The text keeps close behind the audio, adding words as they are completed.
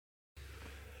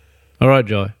All right,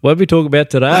 Joy. What have we talk about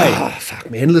today? Oh,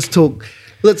 fuck, man. Let's talk.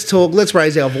 Let's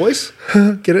raise our voice.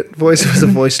 Get it? Voice was a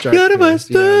voice stroke. Got a voice,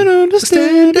 don't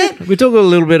understand it. We talk a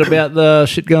little bit about the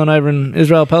shit going over in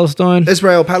Israel, Palestine.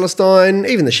 Israel, Palestine,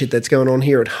 even the shit that's going on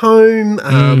here at home,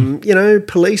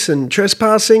 police and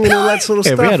trespassing and all that sort of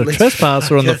Yeah, stuff. we had a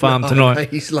trespasser on the farm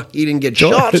tonight. He's lucky he didn't get Joy,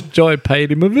 shot. Joy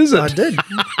paid him a visit. I did.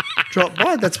 Drop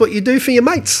by. That's what you do for your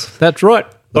mates. That's right.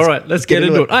 All right, let's get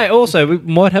into it. Hey, also, we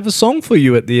might have a song for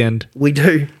you at the end. We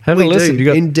do. Have a listen.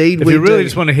 Indeed, if you really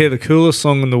just want to hear the coolest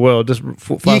song in the world, just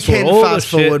fast forward all the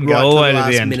shit and go all the way to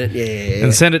the end. Minute. Yeah.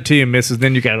 And send it to your missus,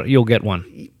 then you'll get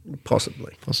one.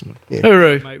 Possibly. Yeah.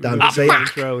 Hooroo. Done. See ya.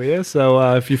 Intro here,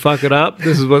 so if you fuck it up,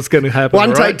 this is what's going to happen.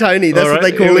 One take Tony. That's what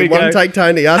they call him. One take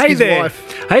Tony. Ask his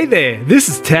wife. Hey there. This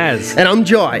is Taz. And I'm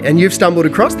Jai, and you've stumbled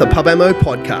across the Pub Ammo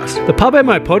podcast. The Pub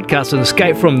Ammo podcast is an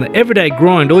escape from the everyday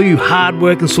grind all you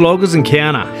hard-working sloggers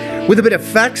encounter. With a bit of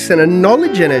facts and a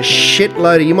knowledge and a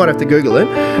shitload of, you might have to Google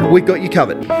it, we've got you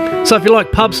covered. So if you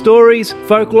like pub stories,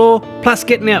 folklore, plus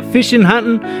getting out fishing,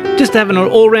 hunting, just having an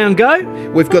all-round go,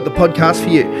 we've got the podcast for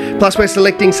you. Plus, we're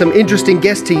selecting some interesting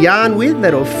guests to yarn with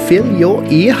that'll fill your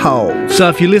ear hole. So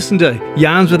if you listen to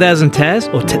Yarns with Az and Taz,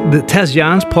 or the Taz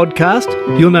Yarns podcast,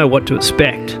 you'll know what to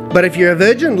expect. But if you're a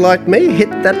virgin like me, hit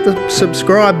the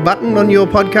subscribe button on your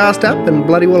podcast app and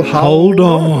bloody well hold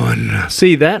on.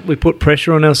 See that? We put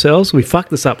pressure on ourselves. We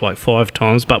fucked this up like 5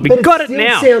 times, but we got it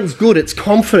now. It sounds good. It's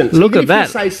confidence. Look Even at that.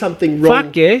 If you say something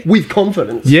wrong with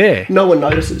confidence, no one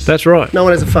notices. That's right. No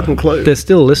one has a fucking clue. They're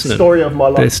still listening. Story of my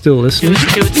life. They're still listening.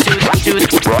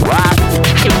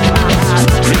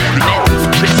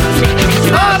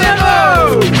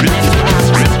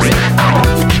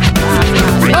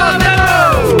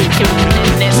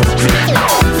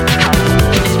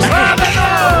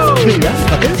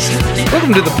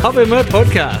 Welcome to the Pub Ammo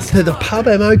podcast. The Pub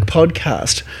Ammo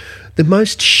podcast. The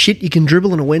most shit you can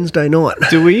dribble on a Wednesday night.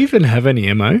 Do we even have any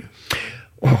ammo?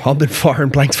 Oh, I've been firing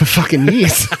blanks for fucking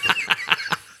years.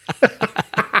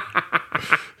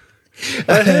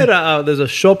 I heard there's a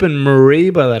shop in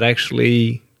Mariba that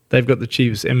actually, they've got the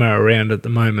cheapest ammo around at the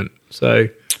moment. So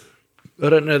I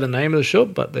don't know the name of the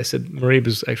shop, but they said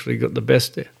Mariba's actually got the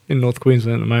best in North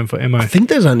Queensland at the moment for ammo. I think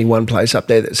there's only one place up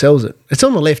there that sells it. It's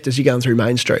on the left as you're going through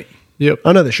Main Street. Yep.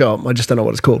 I know the shop. I just don't know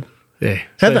what it's called. Yeah.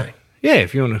 Have they? Yeah,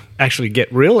 if you want to actually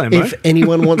get real ammo. If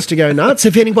anyone wants to go nuts,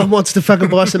 if anyone wants to fucking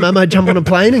buy some ammo, jump on a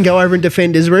plane and go over and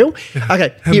defend Israel.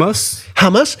 Okay.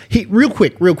 Hamas.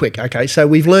 Real quick. Okay, so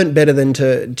we've learned better than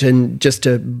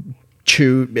to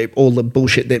chew all the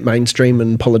bullshit that mainstream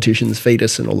and politicians feed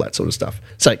us and all that sort of stuff.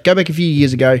 So go back a few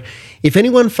years ago. If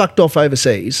anyone fucked off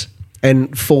overseas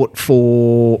and fought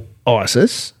for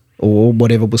ISIS or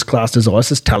whatever was classed as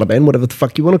ISIS, Taliban, whatever the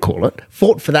fuck you want to call it,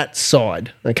 fought for that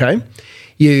side, okay?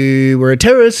 You were a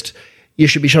terrorist, you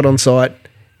should be shot on sight,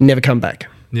 never come back.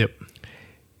 Yep.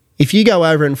 If you go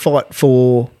over and fight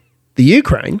for the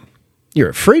Ukraine, you're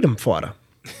a freedom fighter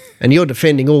and you're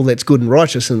defending all that's good and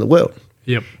righteous in the world.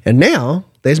 Yep. And now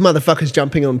there's motherfuckers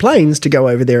jumping on planes to go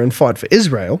over there and fight for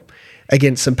Israel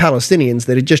against some Palestinians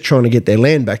that are just trying to get their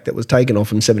land back that was taken off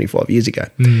them 75 years ago.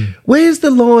 Where's the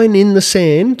line in the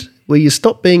sand where you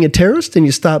stop being a terrorist and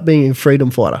you start being a freedom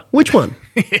fighter? Which one?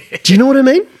 Do you know what I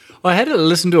mean? I had to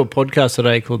listen to a podcast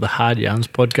today called the Hard Yarns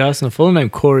podcast, and a fellow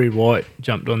named Corey White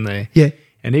jumped on there. Yeah.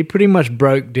 And he pretty much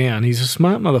broke down. He's a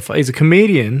smart motherfucker. He's a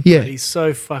comedian. Yeah. But he's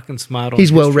so fucking smart on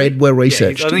He's well-read,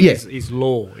 well-researched. I think he's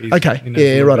law. He's,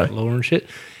 Okay. Righto. Law and shit.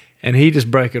 And he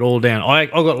just broke it all down. I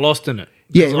got lost in it.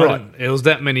 Yeah, right. It was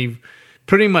that many.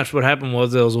 Pretty much what happened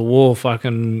was there was a war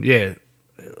 50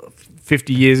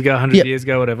 years ago, 100 years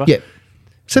ago, whatever. Yeah.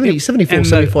 74, 75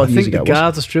 years ago. I think the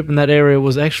Gaza Strip in that area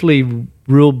was actually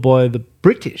ruled by the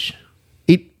British.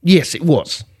 Yes, it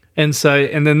was. And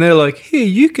then they're like, here,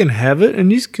 you can have it and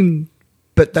you can.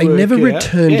 But they never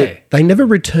returned it. They never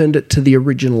returned it to the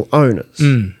original owners,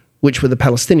 which were the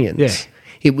Palestinians. Yeah.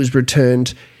 It was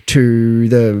returned to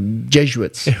the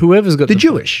Jesuits. Yeah, whoever's got the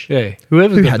Jewish. Yeah. Who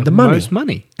had the money. most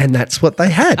money. And that's what they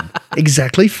had.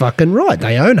 Exactly fucking right.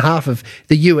 They own half of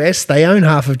the US. They own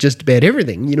half of just about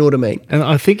everything. You know what I mean? And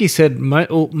I think he said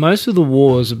most of the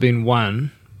wars have been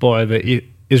won by the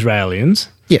Israelis.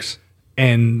 Yes.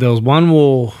 And there was one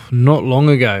war not long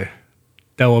ago.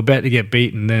 They were about to get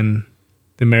beaten, then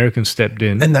the Americans stepped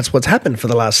in. And that's what's happened for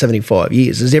the last 75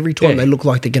 years, is every time they look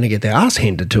like they're going to get their ass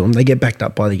handed to them, they get backed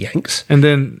up by the Yanks. And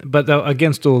then, but they're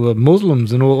against all the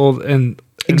Muslims and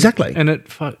exactly. And it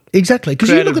exactly because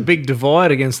you look at a big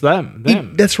divide against them.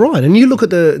 That's right. And you look at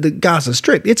the Gaza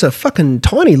Strip, it's a fucking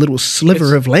tiny little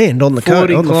sliver of land on the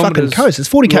fucking coast. It's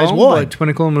 40 k's wide.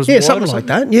 20 kilometres wide. wide. Something like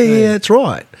that. Yeah, that's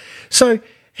right. So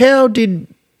how did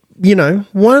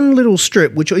one little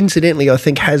strip, which incidentally I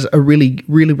think has a really,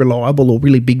 really reliable or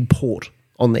really big port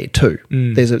on there too.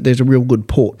 There's a real good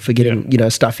port for getting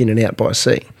stuff in and out by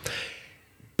sea.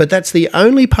 But that's the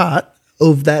only part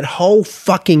of that whole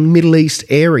fucking Middle East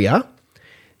area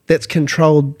that's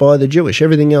controlled by the Jewish.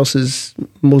 Everything else is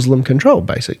Muslim controlled,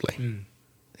 basically.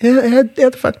 How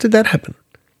the fuck did that happen?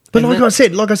 But like I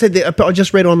said, I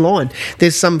just read online,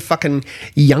 there's some fucking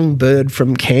young bird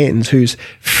from Cairns whose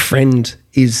friend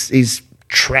is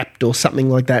trapped or something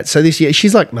like that. So this year,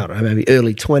 she's like, I don't know, maybe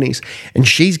early 20s, and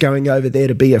she's going over there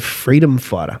to be a freedom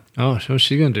fighter. Oh, so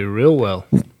she's going to do real well.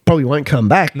 Probably won't come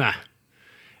back. Nah.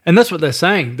 And that's what they're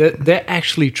saying. They're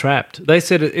actually trapped. They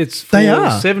said it's for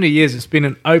 70 years it's been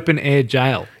an open-air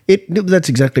jail. That's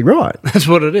exactly right. That's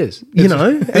what it is.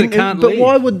 It can't but leave.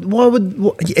 why would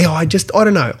I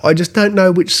don't know. I just don't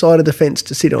know which side of the fence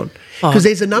to sit on. Because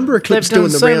there's a number of clips doing the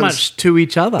rounds. They've done so much to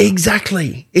each other.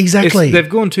 Exactly. They've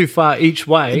gone too far each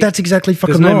way. That's exactly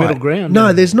fucking right. There's no right. middle ground.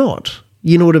 No, there's not.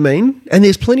 You know what I mean? And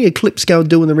there's plenty of clips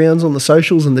doing the rounds on the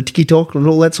socials and the TikTok and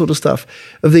all that sort of stuff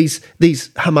of these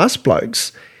Hamas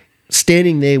blokes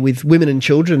standing there with women and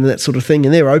children and that sort of thing,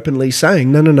 and they're openly saying,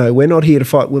 no, we're not here to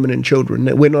fight women and children.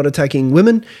 We're not attacking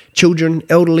women, children,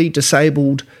 elderly,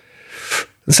 disabled,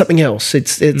 and something else.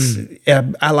 It's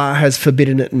Allah has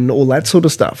forbidden it and all that sort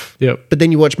of stuff. Yep. But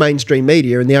then you watch mainstream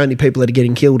media and the only people that are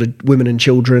getting killed are women and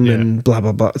children and blah,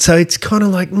 blah, blah. So it's kind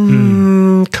of like,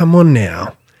 come on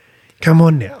now.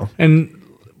 And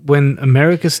when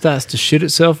America starts to shit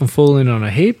itself and fall in on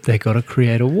a heap, they got to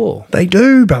create a war. They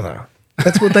do, brother.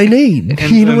 That's what they need.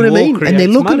 You know what I mean? And they're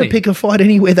looking to pick a fight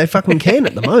anywhere they fucking can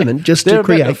at the moment just to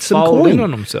create some coin. On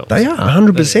themselves. They are,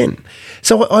 100%.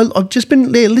 So I've just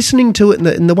been there listening to it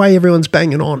and the way everyone's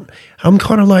banging on. I'm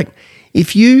kind of like,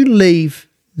 if you leave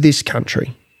this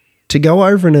country to go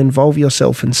over and involve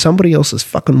yourself in somebody else's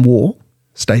fucking war,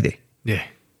 stay there. Yeah.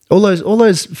 All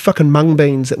those fucking mung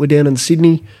beans that were down in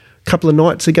Sydney a couple of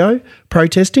nights ago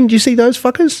protesting. Do you see those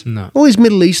fuckers? No. All these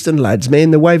Middle Eastern lads, man,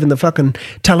 they're waving the fucking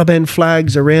Taliban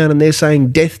flags around and they're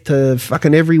saying death to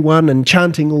fucking everyone and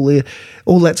chanting all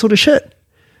that sort of shit.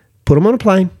 Put them on a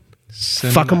plane.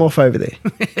 Fuck them off over there.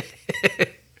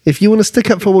 If you want to stick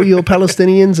up for all your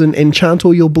Palestinians and chant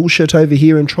all your bullshit over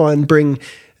here and try and bring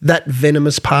that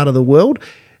venomous part of the world,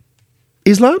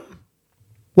 Islam,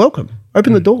 welcome.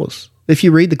 Open the doors. If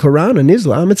you read the Quran and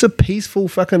Islam, it's a peaceful,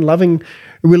 fucking loving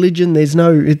religion.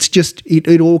 It's just,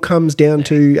 it all comes down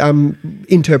to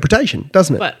interpretation,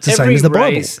 doesn't it? But it's the same as the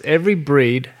Bible. Every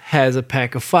breed has a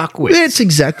pack of fuckwits. That's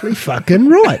exactly fucking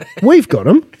right. We've got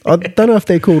them. I don't know if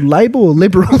they're called Labour or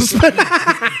Liberals. But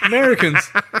Americans.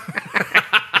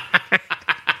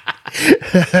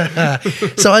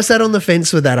 So I sat on the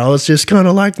fence with that. I was just kind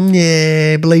of like,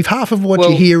 believe half of what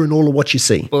you hear and all of what you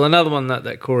see. Well, another one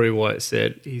that Corey White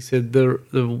said, he said the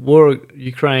war,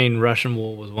 Ukraine-Russian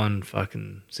war was won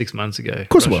fucking 6 months ago. Of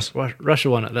course it was. Russia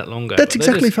won it that long ago. That's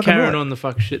exactly fucking right. Carrying on the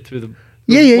fuck shit through the...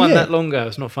 that long ago.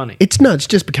 It's not funny. It's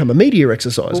just become a media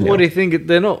exercise now. What do you think?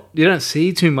 They're not... You don't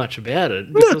see too much about it.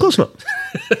 No, of course not.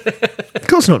 Of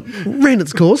course not. Ran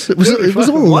its course. It was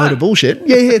all a load of bullshit.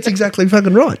 Yeah, it's exactly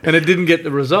fucking right. And it didn't get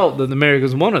the result that the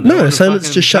Americans wanted. No, so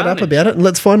let's just shut up about it and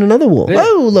let's find another war. Yeah.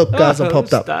 Oh, look, Gaza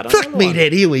popped up. Fuck me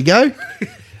dead. Here we go.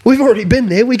 We've already been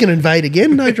there. We can invade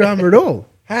again. No drama at all.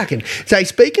 Harkin. So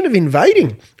speaking of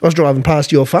invading, I was driving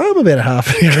past your farm about a half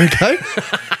an hour ago.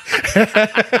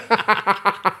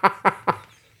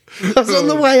 I was on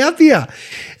the way up here,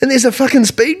 and there's a fucking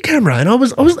speed camera, and I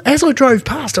was as I drove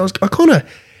past,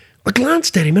 I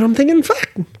glanced at him, and I'm thinking,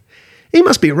 fuck, he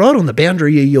must be right on the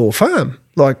boundary of your farm,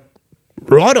 like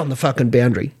right on the fucking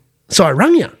boundary. So I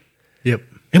rung you. Yep.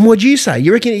 And what'd you say?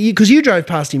 You reckon because you drove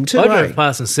past him too? I drove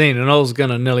past and seen, and I was going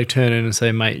to nearly turn in and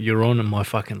say, "Mate, you're on my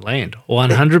fucking land,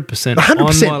 100%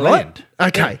 on my land."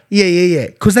 Okay, yeah.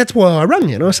 Because that's why I rung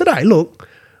you, and I said, "Hey, look,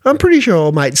 I'm pretty sure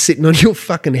old mate's sitting on your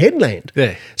fucking headland."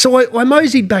 Yeah. So I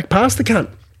moseyed back past the cunt,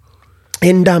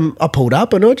 and I pulled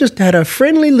up, and I just had a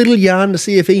friendly little yarn to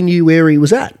see if he knew where he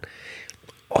was at.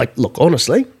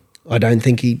 Honestly, I don't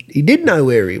think he did know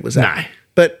where he was at. No.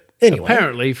 But anyway,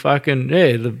 apparently, fucking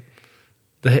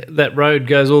that road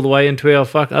goes all the way into our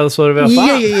other side of our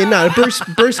farm. Yeah. No,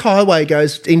 Bruce Highway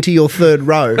goes into your third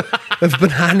row of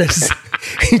bananas.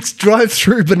 It's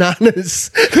drive-through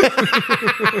bananas.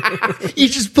 You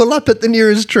just pull up at the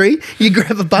nearest tree, you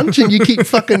grab a bunch, and you keep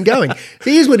fucking going.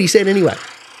 So here's what he said anyway.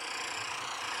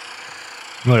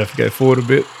 Might have to go forward a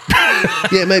bit.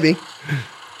 Yeah, maybe.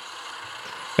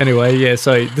 Anyway, yeah,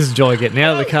 so this is Jolly getting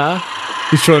out of the car.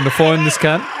 He's trying to find this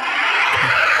cunt.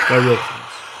 Go real close.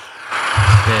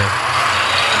 Yeah.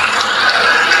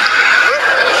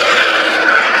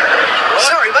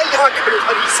 Sorry, mate, you I couldn't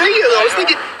bloody see you. I was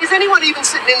thinking, is anyone even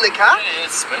sitting in the car? Yeah,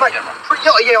 it's speed Mate, camera.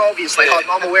 yeah, obviously. Yeah.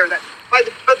 I'm aware of that. Mate,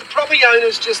 but the property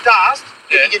owner's just asked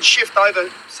if you can shift over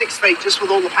 6 feet just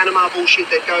with all the Panama bullshit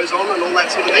that goes on and all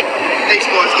that sort of thing. These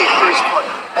guys get crucified.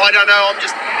 I don't know. I'm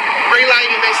just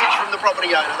relaying a message from the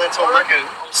property owner. That's all. I reckon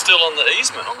I'm still on the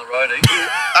easement, on the road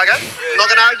easement. Okay. I'm not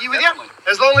going to argue with definitely.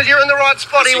 you. As long as you're in the right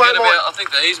spot, he won't mind. I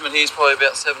think the easement here is probably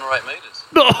about 7 or 8 metres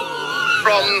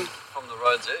From from the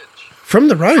road's edge. From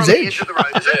the road's From edge? the edge of the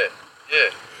road, is it?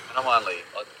 Yeah. And I'm only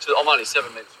 7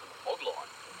 metres from the fog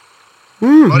line.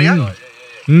 Rightio.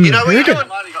 You know what you're doing? I've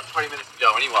only got 20 minutes to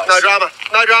go anyway. No drama,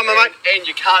 mate. And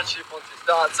you can't shift once you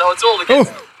start, so it's all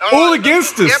against them. All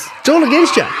against us. Yep. It's all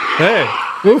against you. Hey,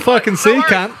 we'll fucking see,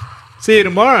 cunt. See you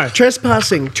tomorrow.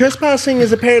 Trespassing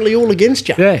is apparently all against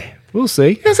you. Yeah, we'll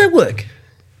see. How's that work?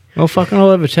 Well, fucking,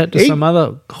 I'll have a chat to some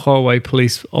other highway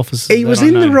police officers. He was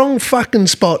in the wrong fucking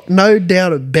spot, no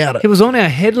doubt about it. He was on our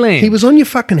headland. He was on your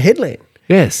fucking headland.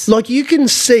 Yes. Like, you can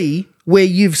see where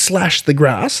you've slashed the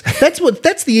grass.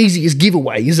 That's the easiest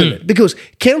giveaway, isn't it? Because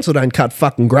council don't cut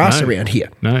fucking grass around here.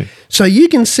 No. So you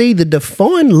can see the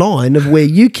defined line of where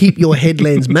you keep your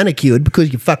headlands manicured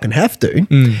because you fucking have to,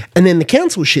 and then the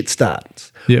council shit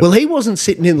starts. Yep. Well, he wasn't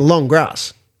sitting in the long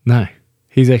grass. No.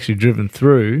 He's actually driven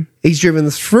through. He's driven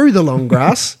through the long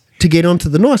grass to get onto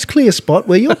the nice clear spot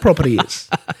where your property is.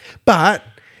 But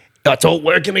it's all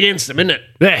working against him, isn't it?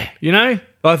 Yeah, you know,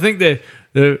 I think they're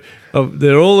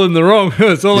all in the wrong.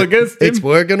 It's all against him. It's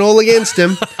working all against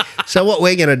him. So what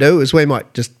we're going to do is we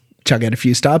might just chug out a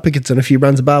few star pickets and a few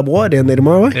runs of barbed wire down there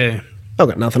tomorrow. Yeah. I've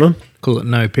got nothing on. Call it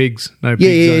no pigs. No pig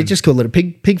Yeah, zone. just call it a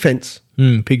pig fence.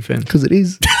 Pig fence. Because it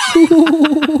is.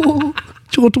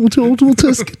 Chortle,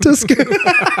 tusk, tusk.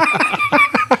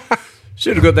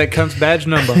 Should have got that cunt's badge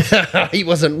number. He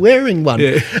wasn't wearing one.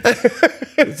 Yeah.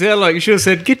 It sounded like you should have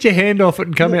said, get your hand off it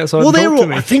and come outside Well, and talk to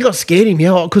me. I think I scared him,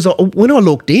 because when I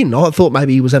looked in, I thought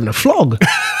maybe he was having a flog.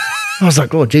 I was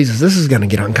like, oh, Jesus, this is going to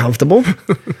get uncomfortable.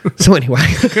 So anyway.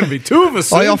 There's going to be two of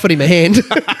us I soon. offered him a hand.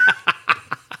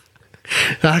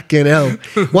 Fucking hell.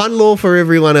 One law for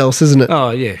everyone else, isn't it? Oh,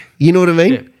 yeah. You know what I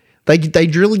mean? Yeah. They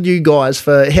drilled you guys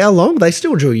for how long? They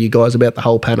still drill you guys about the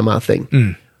whole Panama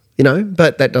thing. You know,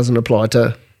 but that doesn't apply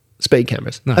to speed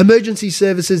cameras. No. Emergency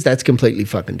services, that's completely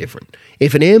fucking different.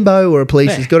 If an AMBO or a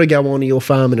police has got to go onto your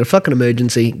farm in a fucking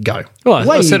emergency, go. Well,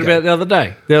 Away I you said go. about the other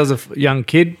day. There was a young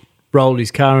kid, rolled his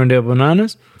car into our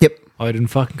bananas. Yep. I didn't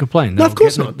fucking complain. No, of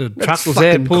course not. The That's truck was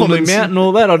there fucking pulling common him out sense. and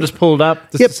all that. I just pulled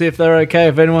up just Yep. to see if they're okay,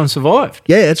 if anyone survived.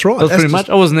 Yeah, that's right. That was That's pretty just-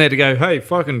 much. I wasn't there to go, hey,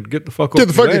 fucking get the fuck off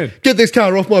the land. Get this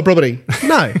car off my property.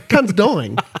 No, cunt's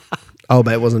dying. Oh,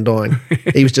 mate, wasn't dying.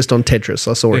 He was just on Tetris.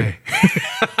 I saw him.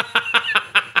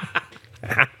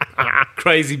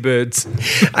 Crazy birds.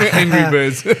 Angry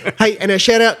birds. Hey, and a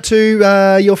shout out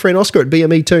to your friend Oscar at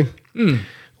BME too.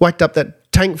 Whacked up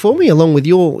that tank for me, along with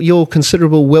your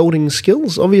considerable welding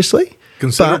skills, obviously.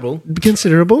 Considerable.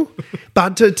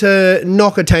 But to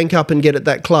knock a tank up and get it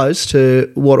that close to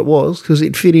what it was, because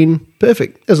it fit in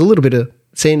perfect. There's a little bit of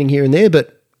sanding here and there,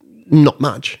 but not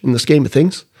much in the scheme of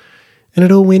things. And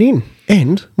it all went in.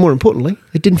 And, more importantly,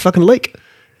 it didn't fucking leak.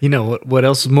 You know what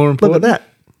else is more important? Look at that.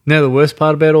 Now the worst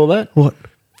part about all that? What?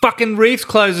 Fucking reefs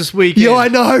closed this weekend. Yeah, I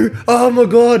know. Oh my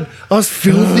God. I was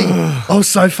filthy. I was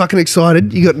so fucking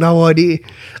excited. You got no idea.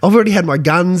 I've already had my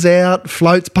guns out,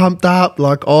 floats pumped up,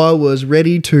 like I was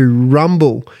ready to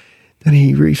rumble. Then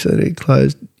he said it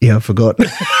closed. Yeah, I forgot.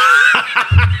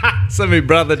 So my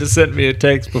brother just sent me a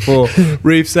text before.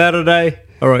 Reef Saturday.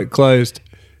 All right, closed.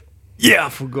 Yeah, I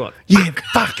forgot. Yeah,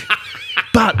 fuck.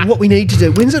 But what we need to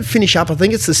do, when's it finish up? I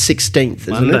think it's the 16th,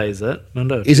 isn't Monday, it? is that?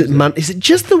 Monday. Is it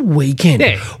just the weekend?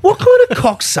 Yeah. What kind of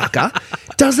cocksucker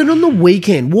does it on the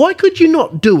weekend? Why could you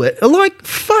not do it? Like,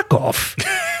 fuck off.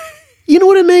 You know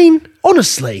what I mean?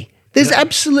 Honestly, there's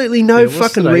absolutely no what's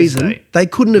fucking today's reason date? they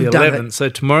couldn't have The done 11th. it. So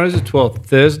tomorrow's the 12th.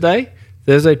 Thursday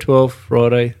 12th,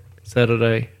 Friday,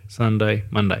 Saturday, Sunday,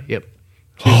 Monday. Yep.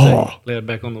 Tuesday, allowed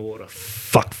back on the water.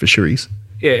 Fuck fisheries.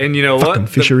 Yeah, and you know Fucking what?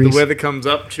 fisheries. The weather comes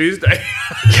up Tuesday.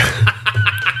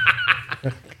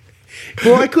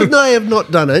 Why couldn't I have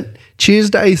not done it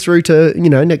Tuesday through to,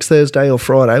 next Thursday or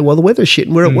Friday while the weather's shit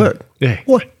and we're at work? Yeah.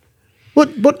 Why?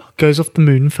 What? Goes off the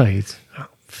moon and fades.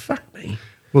 Fuck me.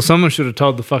 Well, someone should have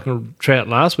told the fucking trout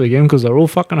last weekend because they were all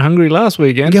fucking hungry last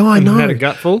weekend. Yeah, I and know. Had a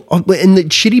gutful. Oh, and the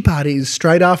shitty part is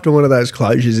straight after one of those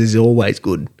closures is always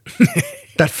good.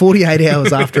 That 48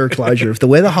 hours after a closure, if the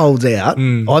weather holds out,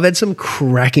 I've had some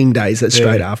cracking days that's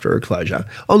straight after a closure.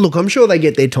 Oh, look, I'm sure they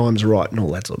get their times right and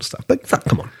all that sort of stuff. But fuck,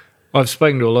 come on. I've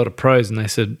spoken to a lot of pros and they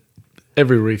said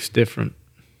every reef's different.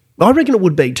 I reckon it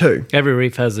would be too. Every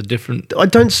reef has a different. I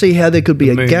don't see how there could be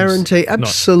a moon's guarantee. not.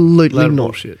 Absolutely Load of not.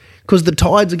 bullshit. Because the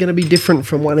tides are going to be different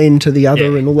from one end to the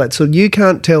other and all that. So you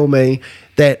can't tell me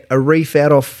that a reef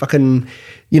out off fucking,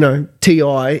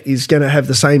 TI is going to have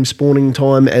the same spawning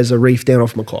time as a reef down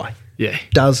off Mackay. Yeah.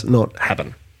 Does not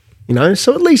happen.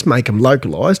 So at least make them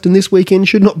localised, and this weekend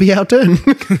should not be our turn.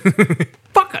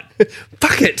 Fuck it.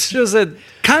 Fuck it. Just said,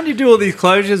 can't you do all these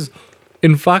closures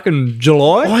in fucking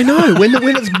July? I know. When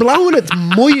it's blowing its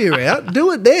moya out,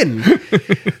 do it then.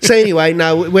 So anyway,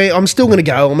 no, I'm still going to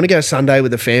go. I'm going to go Sunday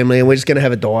with the family, and we're just going to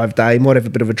have a dive day. Might have a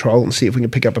bit of a troll and see if we can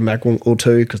pick up a mackerel or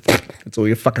two, because that's all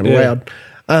you're fucking allowed.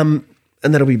 And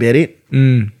that'll be about it.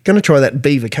 Going to try that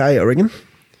Beaver Cay, I reckon.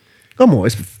 I'm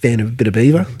always a fan of a bit of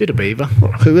beaver. Bit of beaver. Oh,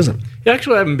 who isn't? Yeah,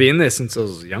 actually, I haven't been there since I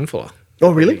was a young fella.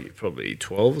 Oh, really? Probably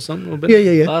 12 or something.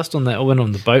 Yeah. Last on that, I went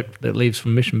on the boat that leaves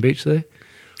from Mission Beach there.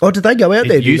 Oh, did they go out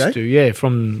there? It used to, yeah,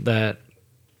 from that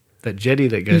jetty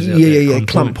that goes out there. Yeah,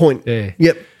 Clump Point. Yeah.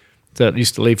 Yep. So it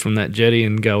used to leave from that jetty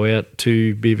and go out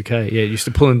to Beaver Cay. Yeah, it used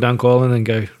to pull in Dunk Island and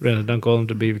go round to Dunk Island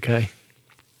to Beaver Cay.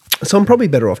 So I'm probably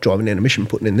better off driving down a Mission,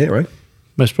 putting in there, right?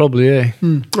 Most probably, yeah.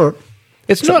 All right.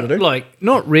 It's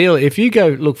not really. If you go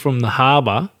look from the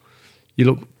harbour, you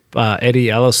look Eddie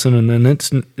Allison, and then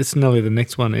it's nearly the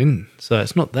next one in. So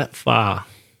it's not that far.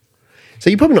 So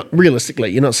you're probably not,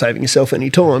 realistically, you're not saving yourself any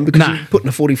time because you're putting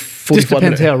a 45 Just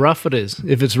depends minute. how rough it is.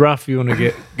 If it's rough, you want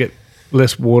to get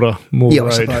less water, more road.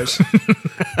 I suppose.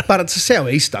 But it's a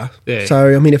sou'easter. Yeah.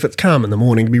 So, I mean, if it's calm in the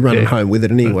morning, you'll be running home with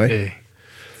it anyway. Yeah.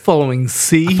 Following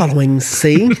sea.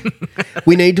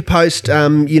 We need to post,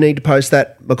 you need to post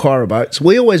that Mackay boats.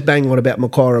 We always bang on about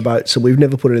Mackay boats, so we've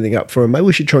never put anything up for them. Maybe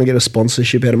we should try and get a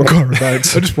sponsorship out of Mackay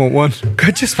boats. I just want one.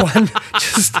 Just one.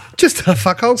 just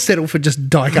fuck, I'll settle for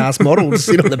just dyke-ass models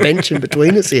to sit on the bench in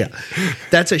between us here.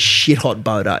 That's a shit-hot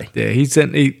boat, eh? Yeah,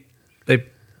 they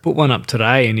put one up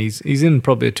today, and he's in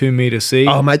probably a 2 metre sea.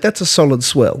 Oh, mate, that's a solid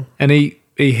swell. And he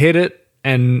hit it,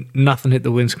 and nothing hit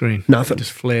the windscreen. Nothing. It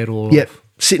just flared all Yep. off.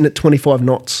 Sitting at 25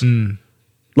 knots,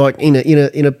 like in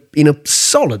a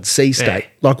solid sea state. Yeah.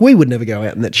 Like we would never go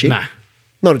out in that ship. Nah.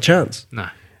 Not a chance. No.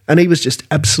 And he was just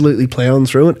absolutely ploughing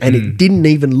through it, and it didn't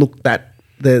even look that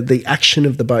the action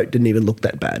of the boat didn't even look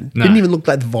that bad. No. Didn't even look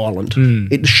that violent.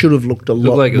 It should have looked a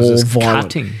lot like it was more just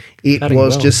violent. It cutting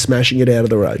was well. just smashing it out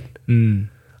of the road.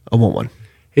 I want one.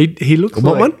 He looks I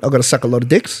want one. I've got to suck a lot of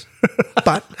dicks,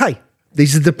 but hey,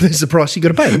 this is the price you got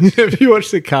to pay. Have you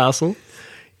watched The Castle?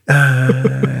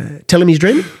 Tell him he's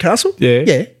dreaming. Castle. Yeah.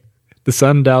 Yeah. The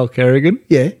son, Dale Kerrigan.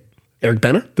 Yeah. Eric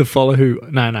Banner. The fella who...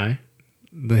 No.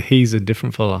 He's a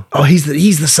different fella. Oh, he's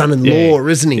the son-in-law, Yeah.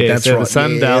 isn't he? Yeah, That's so right. the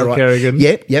son, yeah, Dale right. Kerrigan.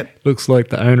 Yep. Looks like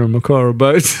the owner of Mackay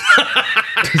Boats.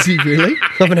 Does he really?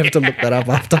 I'm going to have to look that up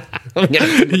after.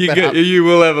 You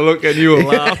will have a look and you will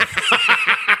laugh.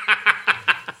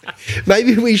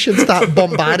 Maybe we should start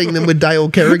bombarding them with Dale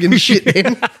Kerrigan shit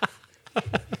then.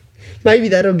 Maybe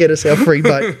that'll get us our free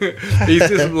boat. He's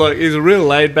just he's a real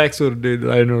laid back sort of dude,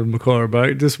 the owner of Mackay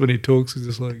Boat. Just when he talks, he's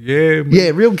just like, yeah. Yeah,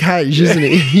 real cage, isn't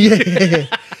he? Yeah.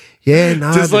 Yeah,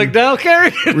 no. Just like Dale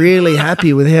Kerrigan. Really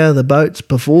happy with how the boat's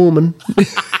performing.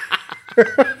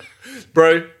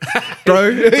 Bro.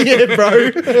 Yeah, bro.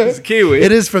 It's Kiwi.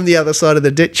 It is from the other side of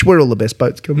the ditch where all the best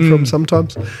boats come from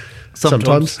sometimes.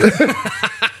 Sometimes.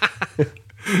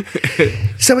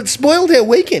 So it spoiled our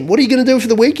weekend. What are you going to do for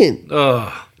the weekend?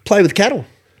 Oh, Play with cattle?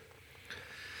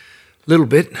 little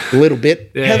bit. A little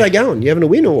bit. Yeah. How they going? You having a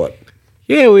win or what?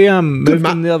 Yeah, we moved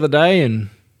them the other day and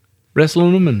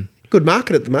wrestling them and... Good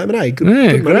market at the moment, eh? Good,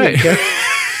 Yeah, good money. great.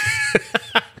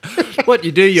 What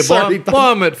you do, you Sorry, buy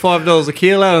them at $5 a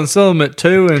kilo and sell them at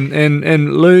 $2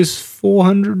 and lose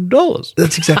 $400.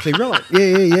 That's exactly right.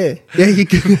 Yeah. Yeah, you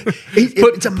can,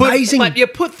 it's amazing. But you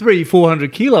put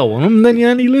 300-400 kilo on them, and then you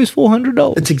only lose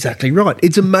 $400. That's exactly right.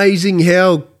 It's amazing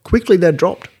how quickly they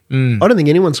dropped. I don't think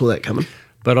anyone saw that coming.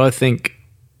 But I think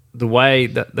the way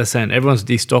that they're saying everyone's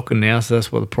destocking now, so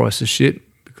that's why the price is shit,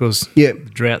 because Yeah. the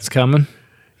drought's coming.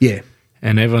 Yeah.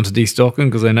 And everyone's destocking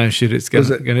because they know shit, it's going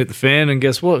to hit the fan. And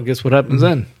guess what? Guess what happens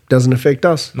then? Doesn't affect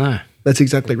us. No, That's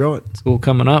exactly right. it's all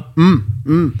coming up.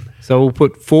 So we'll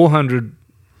put 400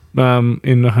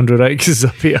 in 100 acres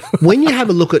up here. When you have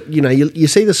a look at, you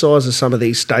see the size of some of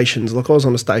these stations. Like I was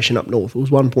on a station up north. It was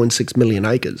 1.6 million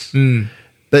acres.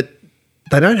 But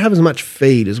they don't have as much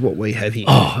feed as what we have here.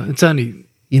 Oh, it's only...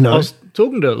 I was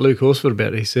talking to Luke Horsford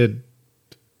about it. He said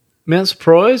Mount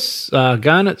Surprise,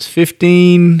 Garnet's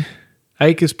 15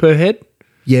 acres per head.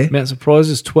 Yeah. Mount Surprise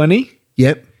is 20.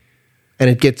 Yep. and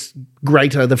it gets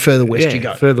greater the further west you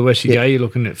go. Further west you go, you're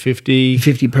looking at 50,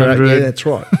 50 per 100. Yeah, that's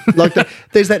right. Like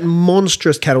there's that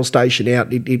monstrous cattle station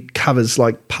out. It covers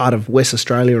like part of West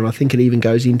Australia, and I think it even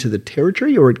goes into the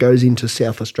Territory or it goes into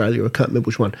South Australia. I can't remember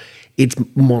which one. It's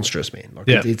monstrous, man. Like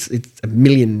it's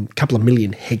couple of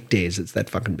million hectares. It's that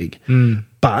fucking big.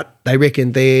 But they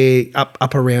reckon they're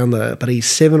up around the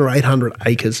 700 or 800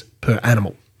 acres per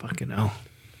animal. Fucking hell.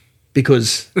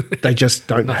 Because they just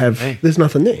don't there. there's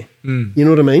nothing there. You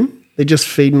know what I mean? They're just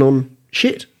feeding on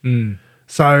shit.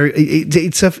 So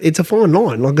it's a fine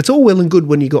line. Like, it's all well and good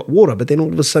when you got water, but then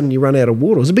all of a sudden you run out of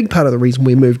water. It was a big part of the reason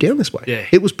we moved down this way. Yeah.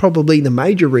 It was probably the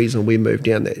major reason we moved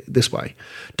down this way.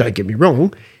 Don't get me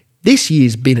wrong. This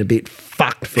year's been a bit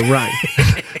fucked for rain.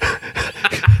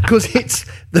 Because it's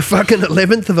the fucking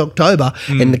 11th of October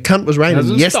and the cunt was raining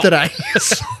Hasn't yesterday.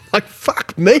 Like,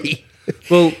 fuck me.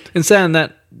 Well, in saying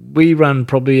that, we run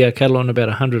probably our cattle on about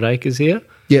 100 acres here.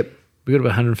 Yep. We've got about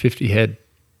 150 head.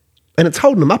 And it's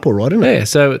holding them up all right, isn't it? Yeah,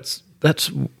 so that's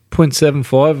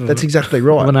 0.75 That's exactly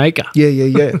right. of an acre. Yeah.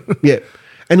 Yeah.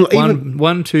 And even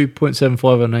One to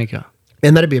 0.75 of an acre.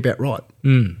 and that'd be about right.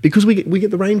 Because we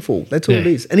get the rainfall. That's all it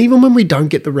is. And even when we don't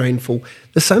get the rainfall,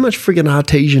 there's so much friggin'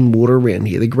 artesian water around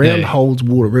here. The ground holds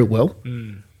water real well.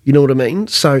 You know what I mean?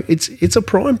 So it's a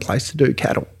prime place to do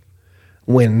cattle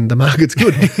when the market's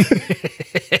good.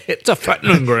 It's a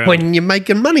fattening ground. When you're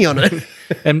making money on it.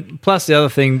 And plus the other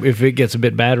thing, if it gets a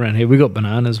bit bad around here, we got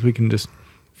bananas. We can just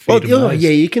feed them those.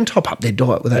 Yeah, you can top up their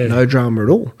diet without no drama at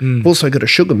all. We've also got a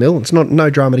sugar mill. It's no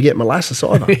drama to get molasses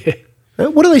either.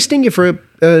 What do they sting you for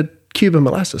a cube of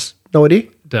molasses? No idea?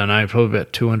 Don't know, probably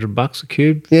about $200 a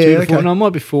cube. Yeah, 2 to okay. 4, no, it might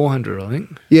be 400, I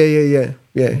think. Yeah.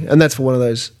 And that's for one of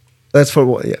those. That's for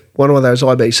one of those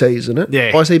IBCs, isn't it?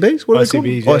 Yeah. ICBs? What are they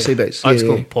ICBs, called? yeah. ICBs. I just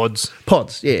call them pods.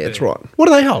 Pods, yeah, that's right. What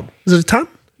do they hold? Is it a ton?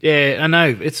 Yeah, I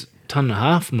know. It's a ton and a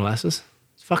half molasses.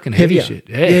 It's fucking heavy Heavier. shit.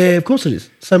 Yeah. Yeah, of course it is.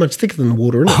 So much thicker than the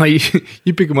water, isn't it? Oh,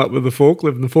 you pick them up with the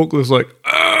forklift, and the forklift's like,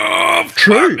 oh,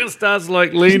 True. fuck. It starts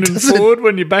like leaning Does it? forward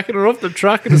when you're backing her off the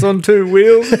truck and it's on 2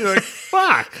 wheels. And you're like,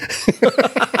 fuck.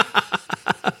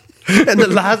 And the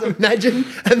last,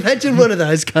 imagine one of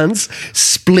those cunts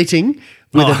splitting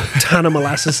with a ton of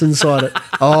molasses inside it.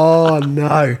 Oh,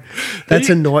 no. That's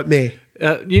a nightmare.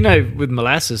 With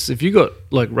molasses, if you got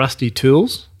like rusty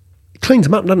tools, It cleans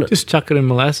them up, doesn't it? just chuck it in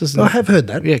molasses. And, I have heard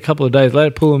that. yeah, a couple of days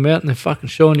later, pull them out and they're fucking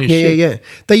showing you shit. Yeah.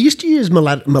 They used to use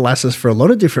molasses for a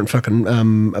lot of different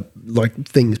fucking like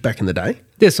things back in the day.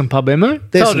 There's some pub ammo.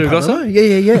 There's Told you some I got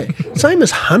Palmetto. some. Yeah. Same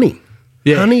as honey.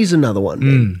 Yeah. Honey's another one.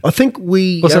 Man. I think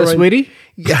we... What's that, sweetie?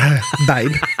 Yeah,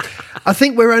 babe. I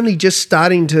think we're only just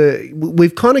starting to...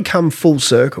 We've kind of come full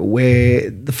circle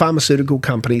where the pharmaceutical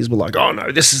companies were like, oh,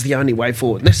 no, this is the only way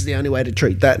forward. This is the only way to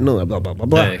treat that. And blah, blah, blah,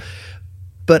 blah. Hey.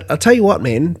 But I'll tell you what,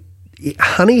 man.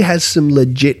 Honey has some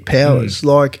legit powers.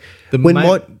 Like,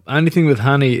 only thing with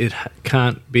honey, it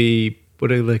can't be, what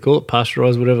do they call it,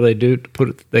 pasteurised, whatever they do to put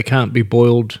it, they can't be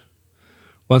boiled.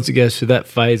 Once it goes through that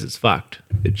phase, it's fucked.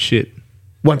 It's shit.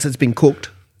 Once it's been cooked.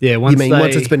 Yeah, Once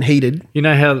it's been heated. You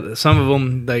know how some of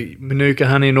them, Manuka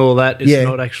honey and all that, it's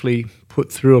not actually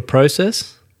put through a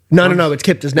process? No. It's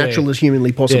kept as natural as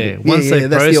humanly possible. Yeah, once they that's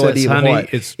the process idea honey, behind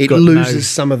it's it got loses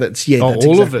some of its. Yeah, that's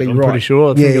all exactly of it. I'm right. pretty sure.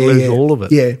 I think it loses all of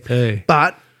it. Yeah, Hey.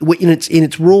 but in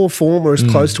its raw form or as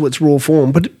close to its raw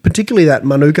form, but particularly that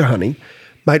Manuka honey,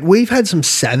 mate, we've had some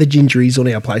savage injuries on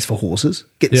our place for horses,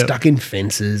 getting stuck in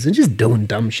fences and just doing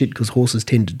dumb shit because horses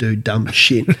tend to do dumb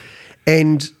shit.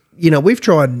 And we've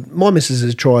tried. My missus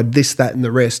has tried this, that, and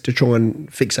the rest to try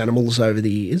and fix animals over the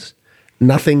years.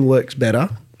 Nothing works better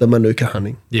than Manuka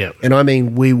honey. Yeah. And I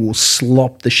mean, we will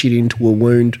slop the shit into a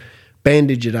wound,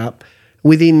 bandage it up.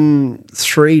 Within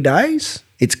 3 days,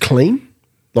 it's clean.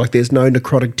 Like there's no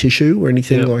necrotic tissue or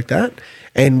anything like that.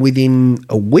 And within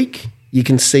a week, you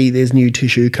can see there's new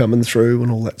tissue coming through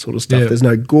and all that sort of stuff. Yeah. There's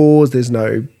no gauze, there's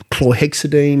no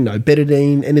chlorhexidine, no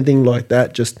betadine, anything like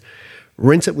that. Just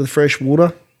rinse it with fresh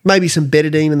water. Maybe some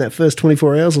betadine in that first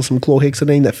 24 hours or some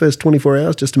chlorhexidine that first 24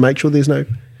 hours just to make sure there's no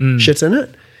shits in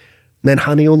it. And then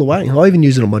honey all the way. I even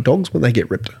use it on my dogs when they get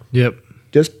ripped. Yep.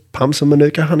 Just pump some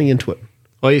Manuka honey into it.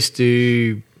 I used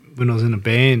to, when I was in a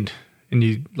band, and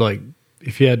you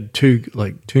if you had two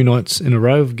nights in a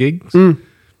row of gigs, I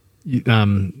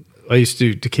used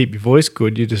to keep your voice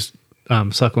good, you just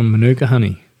suck on Manuka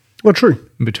honey Well, true.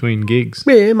 in between gigs,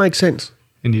 Yeah, it makes sense.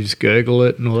 and you just gurgle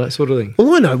it and all that sort of thing.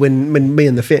 Well, I know when me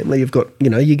and the family have got,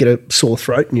 you get a sore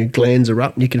throat and your glands are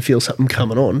up and you can feel something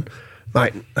coming on.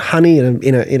 Mate, honey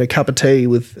in a cup of tea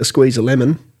with a squeeze of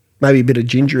lemon, maybe a bit of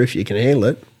ginger if you can handle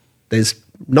it. There's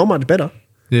not much better.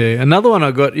 Yeah, another one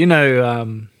I got,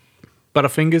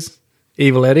 Butterfingers,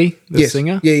 Evil Eddie, the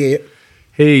singer. Yeah.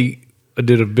 I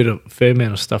did a fair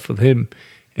amount of stuff with him,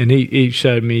 and he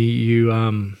showed me you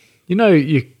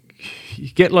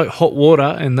get like hot water,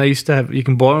 and they used to have, you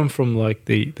can buy them from like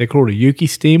they're called a Yuki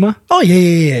steamer. Oh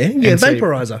yeah, And so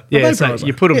vaporizer. So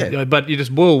you put them, but you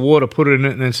just boil water, put it in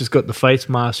it, and then it's just got the face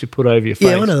mask you put over your face.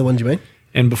 Yeah, I know the ones you mean.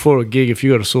 And before a gig, if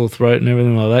you got a sore throat and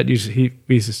everything like that,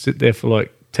 we used to sit there for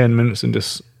like 10 minutes and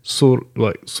just sort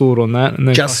on that, and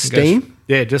then Just steam.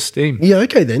 Just steam. Yeah,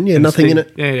 okay then. Yeah, And nothing steam, in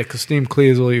it. Yeah, because steam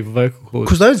clears all your vocal cords.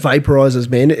 Because those vaporizers,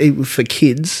 man, for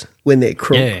kids when they're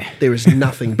crook, there is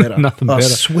nothing better. Nothing I better.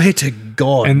 swear to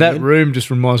God. And that man. room just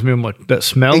reminds me of that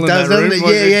smell. It does, doesn't it?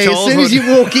 Yeah. As soon as you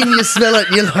walk in, you smell it,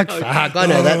 and you're like, "Fuck, I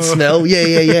know that smell."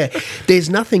 Yeah. There's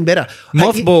nothing better.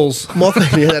 Mothballs.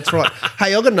 Yeah, that's right.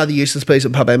 Hey, I've got another useless piece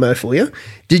of pub ammo for you.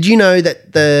 Did you know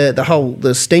that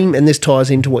the steam, and this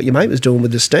ties into what your mate was doing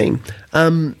with the steam?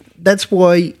 That's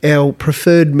why our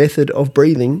preferred method of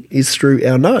breathing is through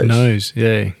our nose.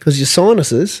 Yeah. Because your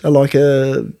sinuses are like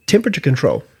a temperature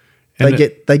control. They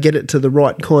get it to the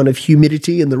right kind of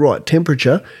humidity and the right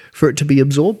temperature for it to be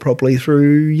absorbed properly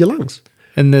through your lungs.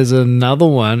 And there's another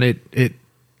one. It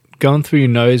going through your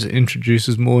nose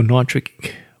introduces more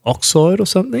nitric oxide or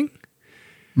something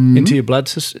into your blood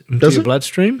system, your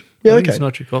bloodstream. Yeah, I think okay. It's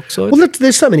nitric oxide. Well,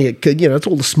 there's so many. It's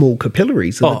all the small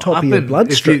capillaries at the top of your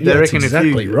bloodstream. They That's reckon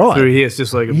exactly if you, right. Through here, it's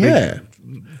just like a big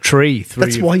tree through.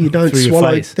 That's why you don't through your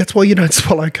swallow. face. That's why you don't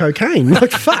swallow cocaine.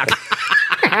 Like fuck.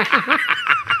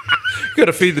 Got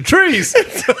to feed the trees.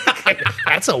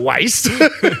 That's a waste.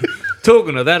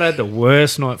 Talking of that, I had the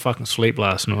worst night fucking sleep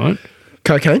last night.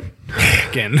 Cocaine.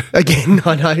 Again,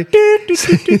 I know.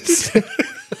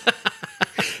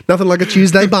 Nothing like a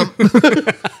Tuesday bump.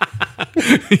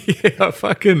 I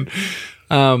fucking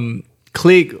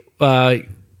clear.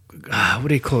 What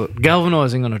do you call it?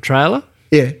 Galvanizing on a trailer.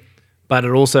 Yeah. But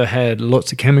it also had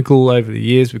lots of chemical over the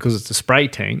years because it's a spray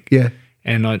tank. Yeah.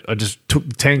 And I just took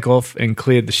the tank off and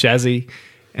cleared the chassis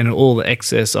and all the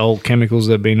excess old chemicals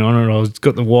that had been on it. I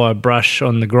got the wire brush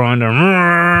on the grinder.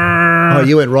 Oh,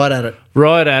 you went right at it.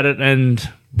 Right at it and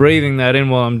breathing that in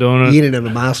while I'm doing it. You didn't have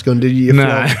a mask on, did you? No.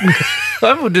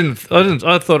 I didn't.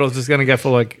 I thought I was just going to go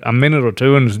for like a minute or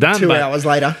two and it's done. 2 hours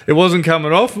later. It wasn't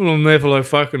coming off and I'm there for like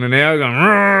fucking an hour going,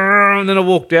 and then I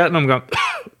walked out and I'm going,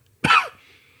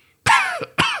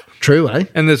 True, eh?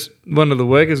 and this one of the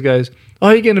workers goes, "Oh,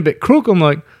 you're getting a bit crook." I'm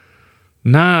like,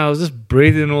 "Nah, I was just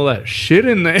breathing all that shit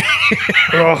in there."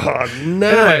 Oh, no.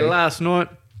 Anyway, last night,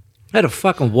 I had a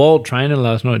fucking wild training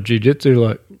last night, jiu-jitsu.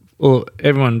 Like, well,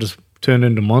 everyone just turned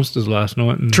into monsters last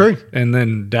night. And, True. And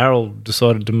then Daryl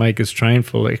decided to make us train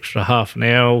for an extra half an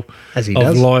hour As he of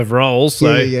does. live rolls.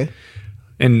 So, Yeah.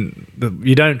 And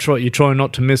you try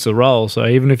not to miss a roll. So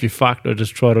even if you're fucked, I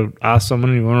just try to ask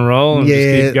someone, you want to roll? And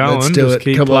just keep going. Let's do just it.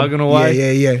 keep Come plugging on.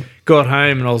 away. Yeah. Got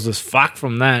home and I was just fucked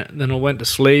from that. Then I went to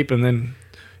sleep, and then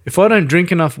if I don't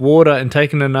drink enough water and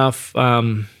taking enough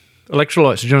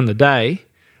electrolytes during the day,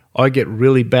 I get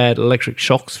really bad electric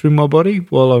shocks through my body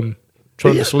while I'm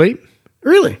trying to sleep.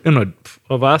 Really? And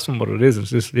I've asked them what it is.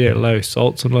 It's just low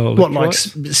salts and low What, like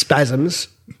electrolytes. spasms?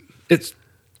 It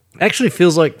actually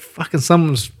feels like fucking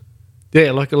someone's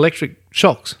like electric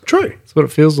shocks. True. That's what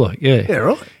it feels like. Yeah. Yeah,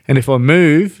 right. And if I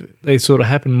move, they sort of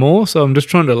happen more. So I'm just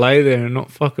trying to lay there and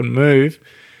not fucking move.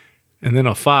 And then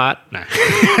I fart. Nah.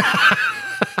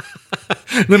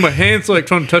 And then my hand's like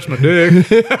trying to touch my dick.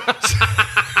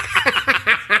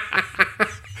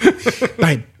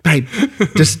 Babe,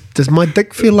 does my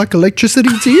dick feel like electricity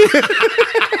to you?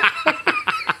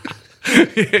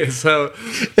 Yeah, so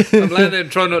I'm laying there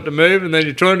and trying not to move, and then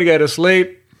you're trying to go to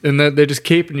sleep, and they're just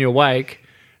keeping you awake.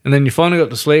 And then you finally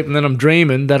got to sleep, and then I'm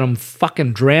dreaming that I'm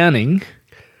fucking drowning.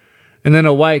 And then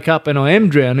I wake up and I am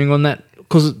drowning on that,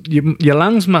 because your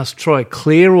lungs must try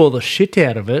clear all the shit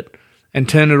out of it and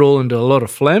turn it all into a lot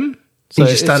of phlegm. So You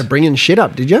just started bringing shit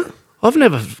up, did you? I've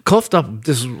never coughed up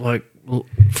this like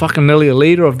fucking nearly a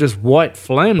litre of just white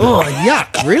phlegm. Oh,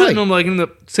 yuck, really? And I'm like in the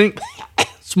sink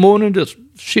this morning, just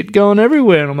shit going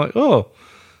everywhere. And I'm like, oh,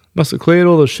 must have cleared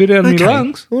all the shit out of my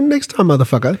lungs. Well, next time,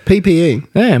 motherfucker, PPE.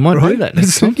 Yeah, I might do that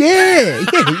next time. Yeah,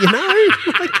 you know.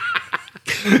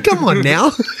 Like, come on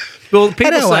now. Well, At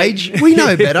people our say, age, we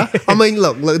know better. I mean,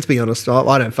 look, let's be honest.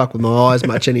 I don't fuck with my eyes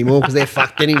much anymore because they're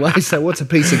fucked anyway. So what's a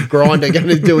piece of grinder going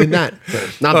to do in that?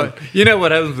 Nothing. you know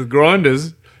what happens with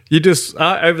grinders? You just,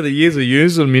 over the years of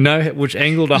using them, you know which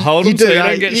angle to hold them so you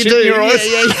don't get shit in your eyes.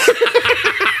 Yeah.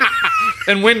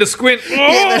 And when to squint.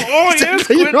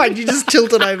 Exactly Squint. right. You just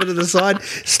tilt it over to the side,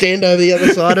 stand over the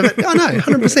other side of it. I know,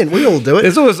 100%. We all do it.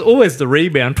 There's always the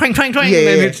rebound. Twang, twang, twang. and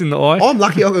then hits in the eye. I'm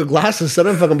lucky I've got glasses, so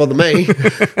don't fucking bother me.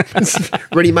 It's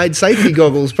ready-made safety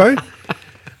goggles, bro.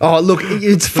 Oh, look,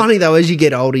 it's funny though. As you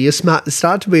get older, you start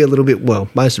to be a little bit. Well,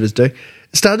 most of us do.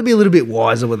 Start to be a little bit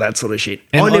wiser with that sort of shit.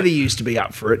 I never used to be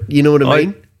up for it. You know what I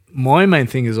mean? My main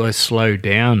thing is I slow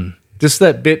down just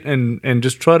that bit and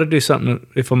just try to do something.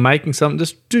 If I'm making something,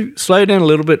 just slow down a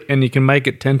little bit, and you can make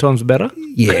it 10 times better.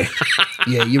 Yeah,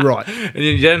 yeah, you're right. And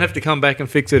you don't have to come back and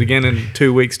fix it again in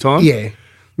 2 weeks' time. Yeah,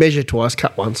 measure twice,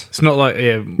 cut once. It's not like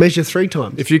measure 3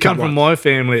 times. If you come from my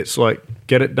family, it's like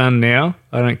get it done now.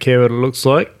 I don't care what it looks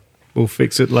like. We'll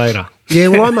fix it later. Yeah,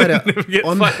 well, I made a Never get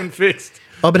fucking fixed.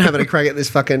 I've been having a crack at this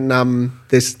fucking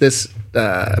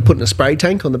putting a spray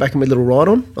tank on the back of my little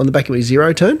ride-on the back of my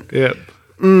zero turn. Yep.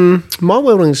 My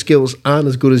welding skills aren't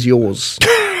as good as yours.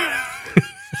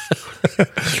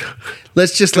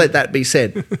 Let's just let that be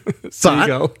said.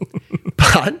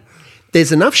 But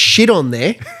there's enough shit on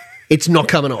there, it's not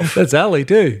coming off. That's Ali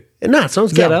too. No, it's not.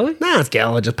 It's Is that Gal. Ali? No, it's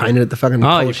Gal. I just painted it the fucking.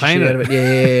 Oh, you painted shit out of it.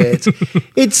 Yeah.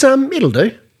 It's it'll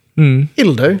do.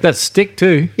 It'll do. That's stick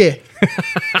too. Yeah.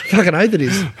 Fucking oath it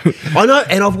is. I know,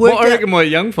 and I've worked I reckon my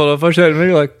young fella, if I showed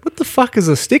him, like, what the fuck is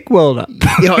a stick welder?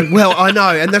 Yeah, well, I know,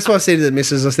 and that's what I said to the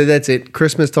missus. I said, that's it.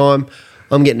 Christmas time,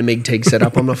 I'm getting a MIG TIG set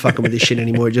up. I'm not fucking with this shit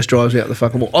anymore. It just drives me out the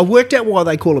fucking wall. I worked out why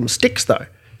they call them sticks, though,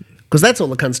 because that's all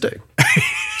the cunts do.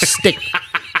 Stick.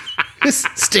 Just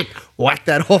stick. Whack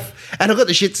that off. And I've got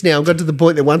the shits now. I've got to the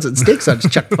point that once it sticks, I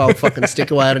just chuck the whole fucking stick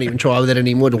away. I don't even try with it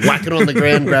anymore. To whack it on the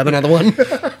ground, grab another one.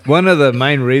 One of the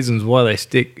main reasons why they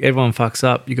stick, everyone fucks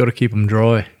up, you got to keep them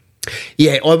dry.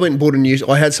 Yeah, I went and bought a new.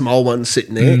 I had some old ones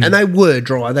sitting there, and they were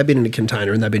dry. They've been in a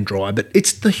container and they've been dry, but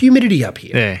it's the humidity up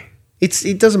here. Yeah.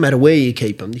 It doesn't matter where you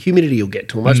keep them. The humidity will get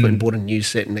to them. I just went and bought a new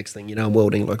set, and next thing you know, I'm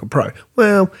welding like a pro.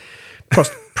 Well,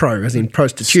 pro as in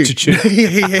prostitute.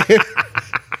 Yeah.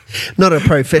 Not a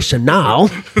professional.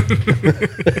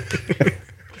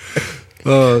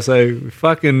 So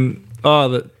fucking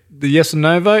the yes and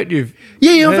no vote. I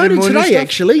voted today.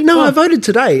 Actually, no, I voted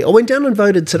today. I went down and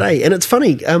voted today, and it's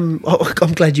funny. I'm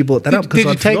glad you brought that up. Did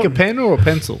you take a pen or a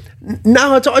pencil?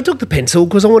 No, I took the pencil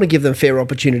because I want to give them fair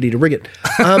opportunity to rig it.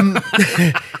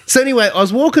 So anyway, I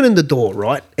was walking in the door,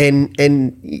 right, and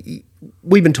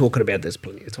we've been talking about this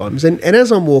plenty of times. And as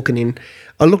I'm walking in,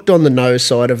 I looked on the no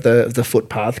side of the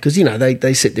footpath because, you know,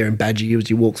 they sit there and badger you as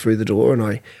you walk through the door. And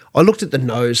I looked at the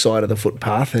no side of the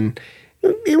footpath, and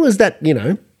it was that, you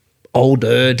know,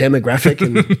 older demographic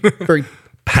and very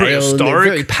pale,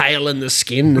 very pale in the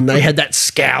skin, and they had that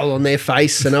scowl on their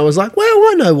face. And I was like, well,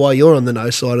 I know why you're on the no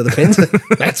side of the fence.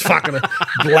 That's fucking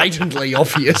blatantly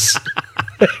obvious.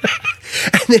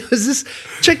 And there was this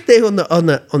chick there on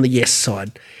the yes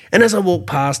side. And as I walked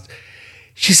past,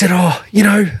 she said, "Oh, you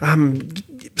know,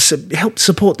 help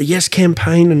support the Yes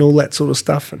campaign and all that sort of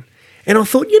stuff." And I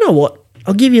thought, you know what?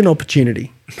 I'll give you an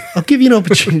opportunity. I'll give you an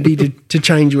opportunity to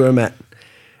change where I'm at.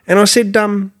 And I said,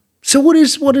 so what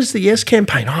is the Yes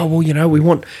campaign? Oh, well, you know, we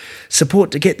want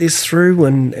support to get this through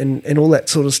and all that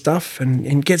sort of stuff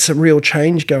and get some real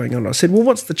change going on. I said, well,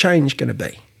 what's the change going to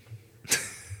be?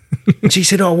 And she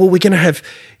said, oh, well, we're going to have,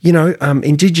 you know,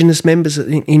 Indigenous members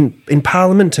in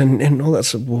Parliament and all that.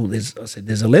 So, well,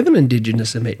 there's 11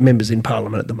 Indigenous members in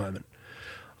Parliament at the moment.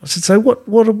 I said, so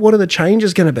what are the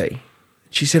changes going to be?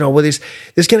 She said, oh, well,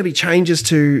 there's going to be changes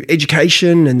to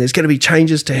education and there's going to be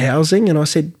changes to housing. And I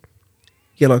said,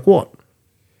 yeah, like what?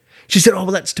 She said, oh,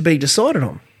 well, that's to be decided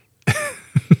on.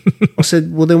 I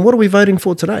said, well, then what are we voting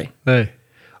for today? Hey.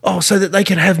 Oh, so that they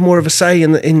can have more of a say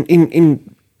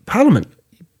in Parliament.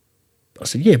 I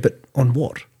said, yeah, but on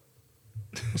what?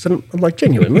 I said, I'm like,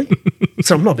 genuinely?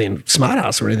 So I'm not being smart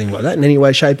ass or anything like that in any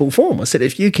way, shape or form. I said,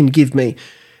 if you can give me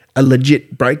a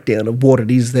legit breakdown of what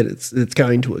it is that it's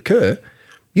going to occur,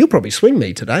 you'll probably swing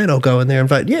me today and I'll go in there and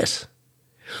vote yes.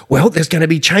 Well, there's going to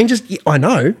be changes. Yeah, I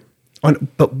know,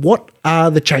 but what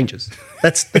are the changes?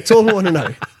 That's all I want to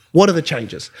know. What are the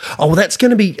changes? Oh, well, that's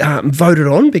going to be voted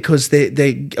on because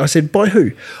I said, by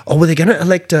who? Oh, well, they're going to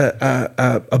elect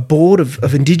a board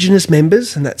of Indigenous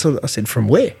members and that sort of. I said, from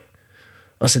where?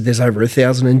 I said, there's over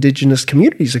 1,000 Indigenous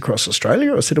communities across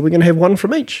Australia. I said, are we going to have one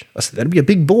from each? I said, that'd be a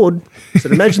big board. I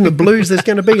said, imagine the blues there's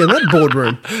going to be in that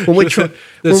boardroom.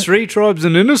 There's 3 tribes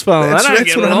in Innisfail.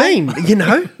 That's what I mean, you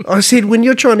know. I said, when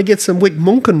you're trying to get some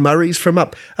Wik-Munkin Murrays from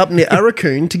up near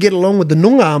Arakoon to get along with the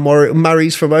Noongar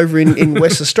Murrays from over in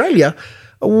West Australia,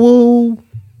 well,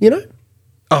 you know.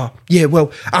 Oh, yeah,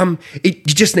 well, it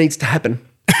just needs to happen.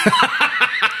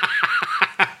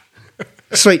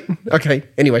 Sweet. Okay.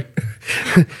 Anyway,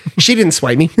 she didn't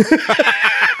sway me.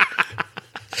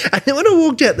 And then when I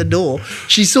walked out the door,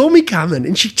 she saw me coming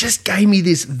and she just gave me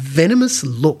this venomous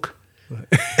look.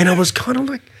 And I was kind of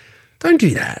like, don't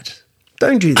do that.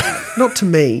 Don't do that. Not to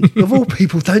me. Of all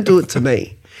people, don't do it to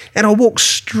me. And I walked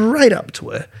straight up to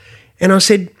her and I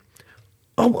said,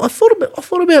 I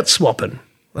thought about swapping.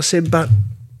 I said, I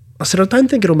don't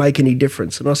think it'll make any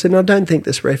difference. And I said, I don't think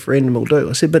this referendum will do.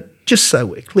 I said, but just so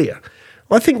we're clear,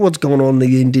 I think what's gone on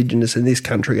the Indigenous in this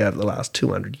country over the last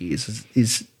 200 years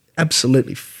is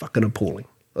absolutely fucking appalling.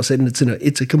 I said, and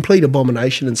it's a complete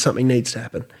abomination and something needs to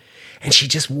happen. And she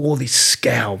just wore this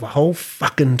scowl the whole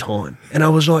fucking time. And I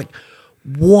was like,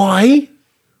 why,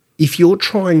 if you're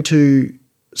trying to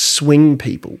swing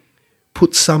people,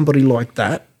 put somebody like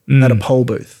that at a poll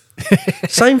booth?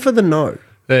 Same for the no.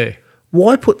 Hey.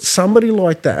 Why put somebody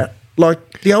like that,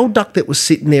 like the old duck that was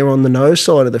sitting there on the no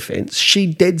side of the fence, she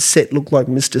dead set looked like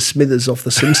Mr. Smithers off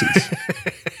The Simpsons.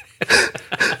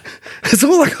 That's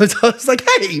all I was like,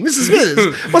 hey, Mrs.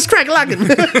 Smithers, what's crack lugging?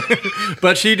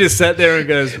 But she just sat there and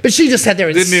goes... But she just sat there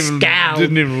and scowled.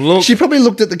 Didn't even look. She probably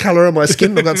looked at the colour of my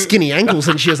skin. I've got skinny ankles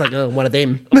and she was like, oh, one of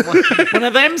them. One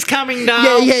of them's coming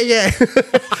down. Yeah.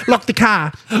 Lock the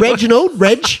car. Reginald,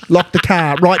 lock the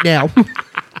car right now.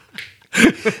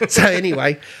 So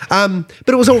anyway, but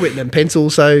it was all written in pencil,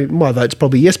 so my vote's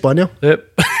probably yes by now.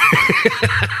 Yep.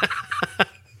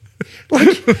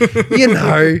 Like, you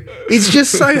know, it's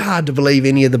just so hard to believe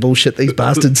any of the bullshit these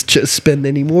bastards just spend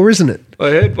anymore, isn't it?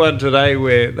 I heard one today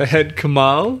where they had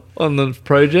Kamal on the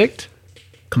project.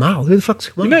 Kamal? Who the fuck's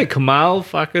Kamal? You know Kamal,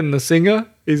 fucking the singer?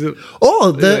 He's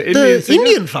the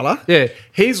Indian fella? Yeah,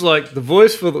 he's like the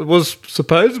voice was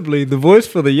supposedly the voice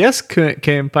for the Yes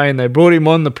campaign. They brought him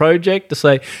on the project to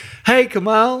say, hey,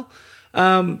 Kamal,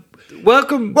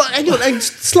 welcome. Well, hang on,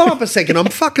 slow up a second. I'm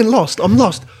fucking lost. I'm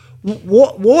lost.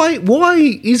 Why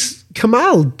is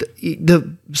Kamal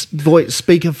the voice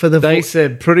speaker for the... They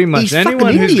said pretty much he's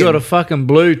anyone who's Indian. got a fucking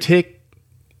blue tick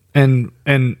and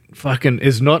fucking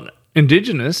is not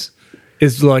Indigenous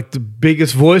is like the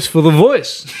biggest voice for the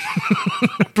voice.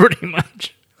 Pretty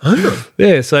much. Oh.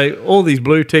 Yeah, so all these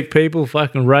blue tick people,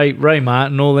 fucking Ray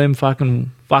Martin, all them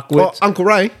fucking fuckwits. Oh, Uncle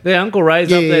Ray. Yeah, Uncle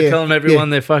Ray's up there telling everyone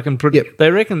they're fucking pretty... Yep.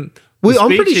 They reckon... I'm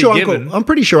pretty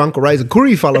sure Uncle Ray's a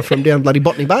Koori fella from down bloody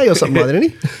Botany Bay or something like that,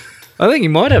 isn't he? I think he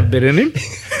might have a bit in him.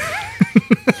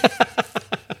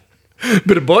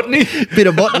 Bit of botany. Bit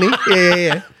of botany,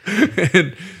 yeah.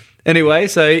 And anyway,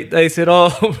 so they said,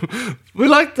 we'd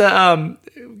like to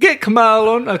get Kamal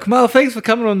on. Kamal, thanks for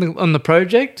coming on the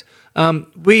project.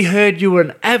 We heard you were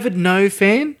an avid No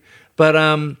fan,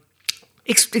 but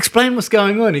explain what's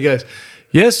going on. He goes,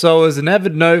 yes, I was an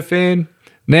avid No fan.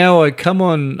 Now I come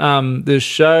on this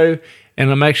show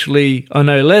and I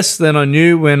know less than I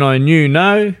knew when I knew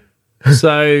no.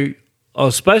 So I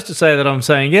was supposed to say that I'm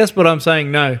saying yes, but I'm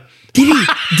saying no. Did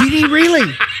he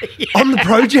really? Yeah. On the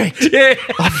project? Yeah.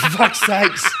 Oh, for fuck's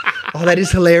sakes. Oh, that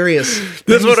is hilarious.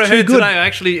 This is what I heard today.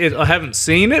 I haven't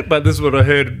seen it, but this is what I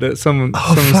heard that someone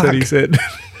said he said.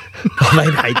 Oh,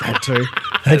 they'd hate that too.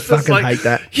 They'd fucking hate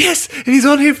that. Yes, and he's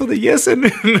on here for the yes, and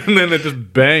then they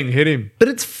just bang, hit him. But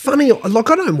it's funny,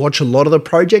 like I don't watch a lot of the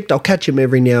project. I'll catch him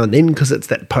every now and then because it's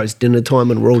that post-dinner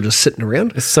time and we're all just sitting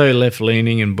around. It's so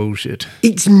left-leaning and bullshit.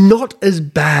 It's not as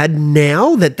bad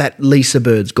now that Lisa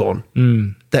Bird's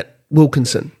gone, that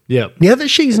Wilkinson. Yeah. Now that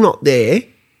she's not there,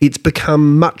 it's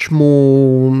become much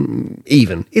more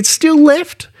even. It's still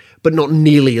left, but not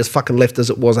nearly as fucking left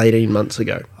as it was 18 months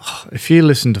ago. If you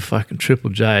listen to fucking Triple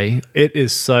J, it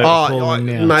is so appalling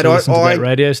now mate, to listen to that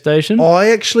radio station. I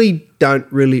actually don't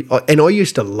really... and I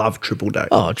used to love Triple J.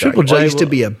 Oh, Triple J. I used to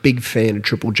be a big fan of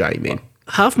Triple J, man.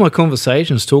 Half my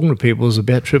conversations talking to people is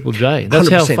about Triple J. That's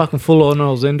 100%. How fucking full on I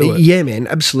was into it. Yeah, man,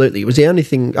 absolutely. It was the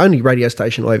only radio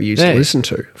station I ever used to listen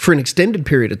to for an extended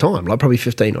period of time, like probably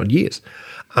 15 odd years.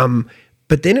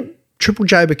 But then Triple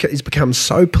J has become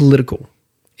so political.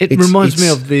 It reminds me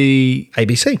of the...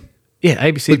 ABC. Yeah,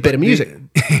 ABC. With better music.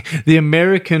 The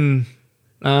American,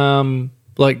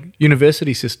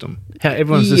 university system. How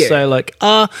everyone's just say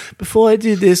before I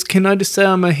do this, can I just say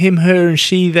I'm a him, her, and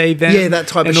she, they, them? Yeah, that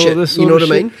type of shit. You know what I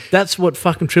mean? That's what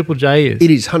fucking Triple J is.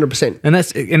 It is, 100%. And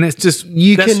it's just...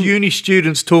 That's uni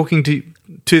students talking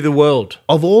to the world.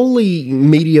 Of all the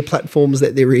media platforms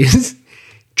that there is,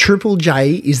 Triple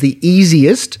J is the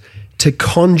easiest to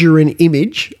conjure an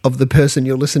image of the person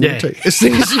you're listening to. As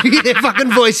soon as you hear their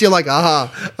fucking voice, you're like,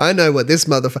 I know what this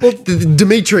motherfucker...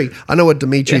 Dimitri. I know what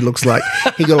Dimitri looks like.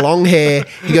 He got long hair.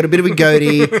 He got a bit of a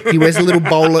goatee. He wears a little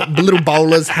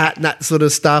bowler's hat and that sort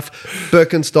of stuff.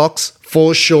 Birkenstocks,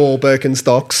 for sure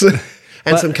Birkenstocks.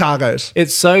 And some cargos.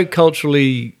 It's so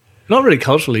culturally... Not really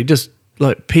culturally, just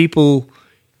like people...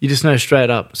 You just know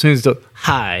straight up. As soon as it's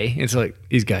hi, it's like,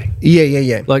 he's gay.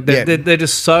 Yeah. Like they're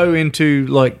just so into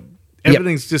like...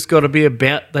 Everything's just got to be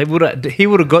about. He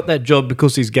would have got that job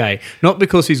because he's gay, not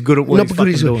because he's good at what he's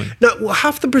fucking doing. No, well,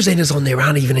 half the presenters on there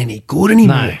aren't even any good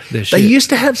anymore. No, they're they shit. used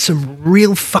to have some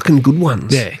real fucking good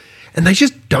ones. Yeah. And they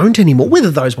just don't anymore. Whether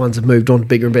those ones have moved on to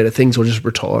bigger and better things or just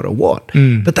retired or what.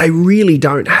 But they really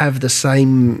don't have the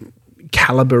same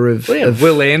caliber of... Well,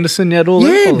 Will Anderson, you had all that.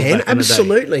 Yeah, fellas man, back in the day.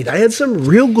 absolutely. They had some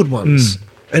real good ones.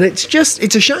 And it's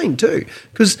a shame too,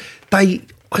 because I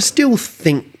still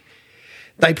think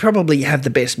they probably have the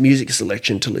best music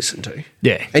selection to listen to.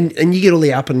 Yeah. And you get all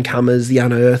the up-and-comers, the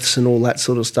unearths and all that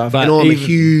sort of stuff. But and I'm a even-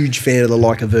 huge fan of the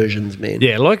Leica versions, man.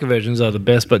 Yeah, Leica versions are the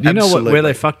best. But you know Absolutely. where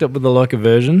they fucked up with the Leica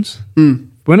versions?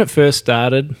 When it first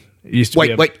started, it used to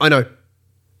be... Wait, I know.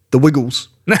 The Wiggles.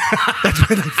 That's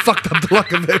where they fucked up the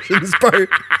Leica versions, bro.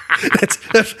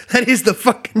 That is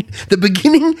the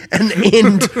beginning and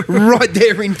end right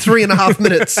there in 3.5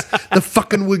 minutes. The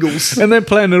fucking Wiggles. And they're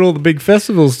playing at all the big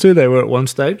festivals too. They were at one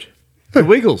stage. The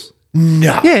Wiggles.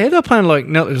 No. Yeah, they're playing like...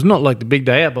 No, it's not like the Big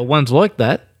Day Out, but ones like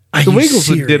that. Are The you Wiggles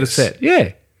did a serious? set.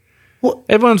 Yeah. What?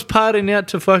 Everyone's partying out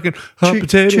to fucking hot Choo-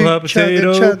 potato, choo- hot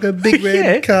potato. chugga, big red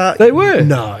Yeah, car. They were.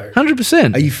 No.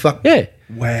 100%. Are you fuck? Yeah.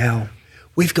 Wow.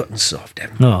 We've gotten soft,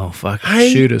 haven't we? Oh, fuck.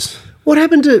 Hey. Shoot us. What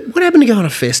happened to going to a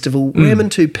festival, ramming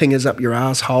two pingers up your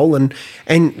asshole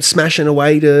and smashing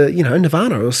away to,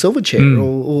 Nirvana or Silverchair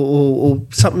or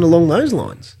something along those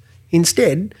lines?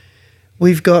 Instead,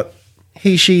 we've got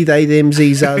he, she, they, them,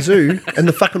 z, za, zoo, and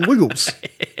the fucking Wiggles.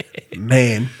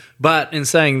 Man. But in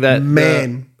saying that,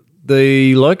 Man.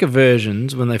 the Leica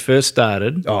versions, when they first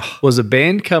started, Oh. was a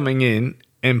band coming in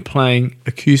and playing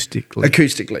acoustically.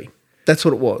 Acoustically. That's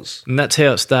what it was. And that's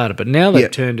how it started. But now they've Yeah.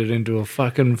 turned it into a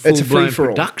fucking It's a full-blown free-for-all.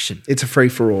 production. It's a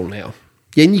free-for-all now.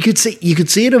 Yeah, and you could see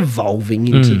it evolving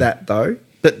into that, though.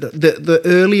 But the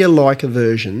earlier Leica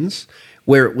versions,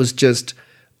 where it was just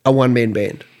a one-man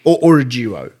band or a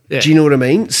duo. Yeah. Do you know what I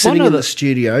mean? Sitting no, in the that-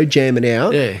 studio, jamming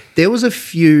out. Yeah. There was a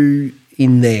few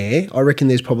in there. I reckon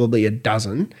there's probably a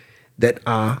dozen that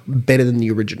are better than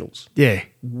the originals. Yeah.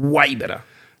 Way better.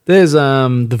 There's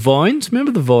the Vines.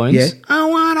 Remember the Vines? Yeah. I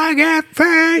wanna get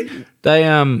paid. They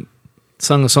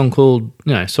sung a song called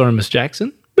Sorry Miss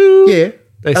Jackson. Boo. Yeah.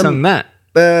 They sung that.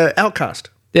 Outcast.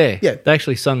 Yeah. Yeah. They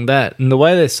actually sung that. And the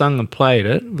way they sung and played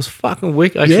it was fucking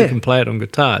wicked. I actually Yeah. can play it on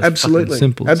guitar. It's Absolutely. fucking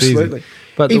simple. It's Absolutely. easy.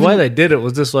 But the Even- way they did it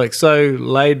was just like so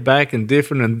laid back and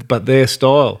different, but their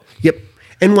style. Yep.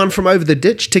 And one from Over the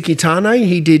Ditch, Tiki Tane,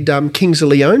 he did Kings of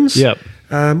Leons. Yep.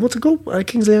 What's it called?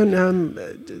 Kings of Leon,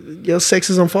 Your Sex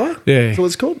is on Fire? Yeah. That's what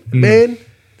it's called? Man,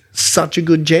 such a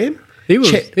good jam. He was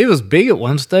Chet- he was big at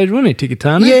one stage, wasn't he,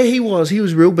 Tikitana? Yeah, he was. He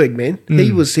was real big, man.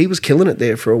 He was killing it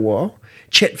there for a while.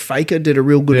 Chet Faker did a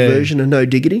real good Yeah. version of No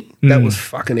Diggity. That was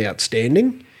fucking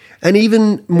outstanding. And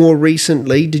even more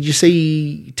recently, did you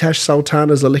see Tash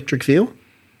Sultana's Electric Feel?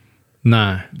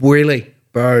 No. Really?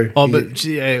 Bro. Oh, but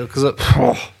yeah, because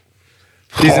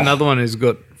he's another one who's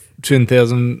got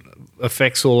 10,000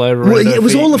 effects all over. Well, her it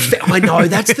was feet. all I know.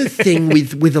 That's the thing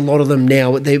with a lot of them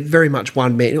now. They're very much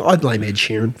one man. I blame Ed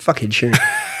Sheeran. Fuck Ed Sheeran.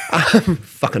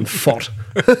 Fucking fot.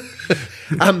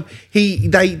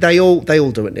 They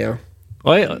all do it now.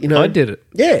 I did it.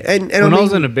 Yeah, and When I I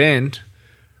was mean, in a band,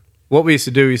 what we used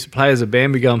to do, we used to play as a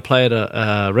band. We go and play at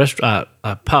a restaurant,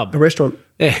 a pub. a restaurant.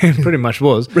 Yeah, it pretty much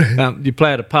was. You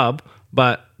play at a pub,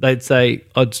 but they'd say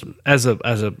as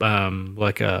a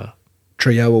like a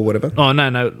Trio or whatever. oh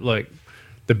no like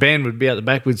the band would be at the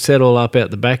back. We'd set all up out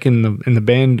the back in the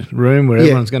band room where Yeah.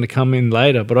 everyone's going to come in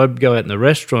later. But I'd go out in the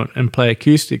restaurant and play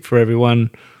acoustic for everyone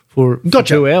for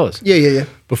Gotcha. 2 hours. Yeah.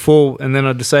 Before, and then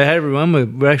I'd just say, hey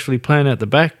everyone, we're actually playing out the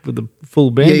back with the full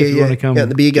band. Yeah, if you yeah, want to come out in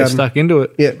the beer get garden. stuck into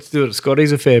it, Yeah. let's do it at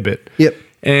Scotty's a fair bit. Yep.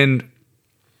 And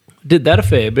did that a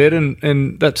fair bit,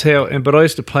 and that's how. But I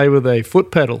used to play with a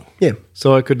foot pedal, Yeah.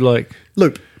 so I could like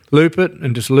loop it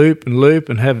and just loop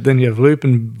and have. Then you have loop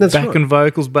and That's back right. and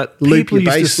vocals. But Loop people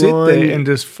your used to bass sit line. there and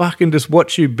just fucking just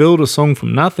watch you build a song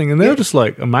from nothing, and they were just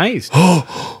like amazed.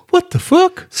 Oh, what the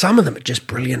fuck? Some of them are just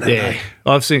brilliant, aren't Yeah,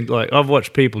 they? I've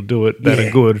watched people do it that Yeah.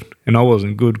 are good, and I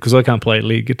wasn't good because I can't play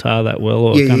lead guitar that well,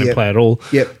 or Yeah, I can't yeah. play at all.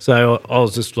 Yep. So I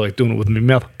was just like doing it with my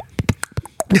mouth.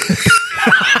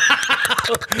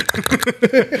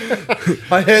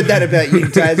 I heard that about you,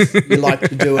 Taz. You like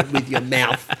to do it with your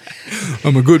mouth.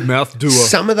 I'm a good mouth doer.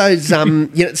 Some of those, some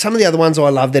of the other ones I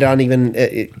love that aren't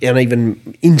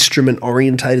even instrument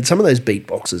orientated. Some of those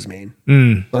beatboxers,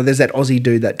 man. Like there's that Aussie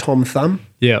dude, that Tom Thumb.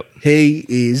 Yep. He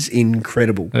is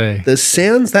incredible. Hey. The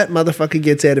sounds that motherfucker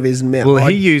gets out of his mouth. Well,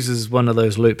 he uses one of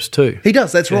those loops too. He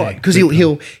does. That's right. Because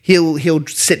he'll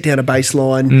set down a bass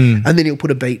line and then he'll put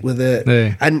a beat with it,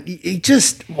 Yeah. and he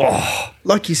just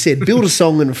like you said, build a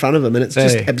song in front of him, and it's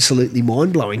just Hey. absolutely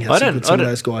mind-blowing how good some of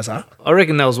those guys are. I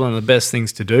reckon that was one of the best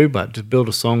things to do, but to build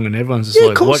a song and everyone's just Yeah, of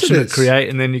like course watching it it is. create,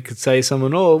 and then you could say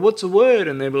someone, "Oh, what's a word?"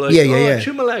 and they'd be like, Yeah, yeah.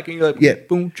 Chumalaka, and you're like, Yeah.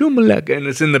 boom, Chumalaka, and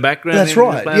it's in the background. That's and you're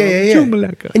right. playing, Yeah.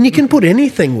 Chumalaka. And you can put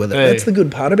anything with it. Hey. That's the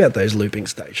good part about those looping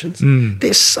stations.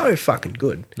 They're so fucking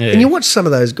good. Yeah. And you watch some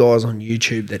of those guys on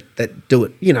YouTube that do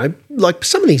it, you know, like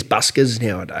some of these buskers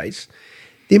nowadays,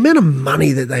 the amount of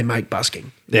money that they make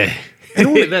busking. Yeah. And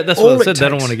all it- That's all what I it said. They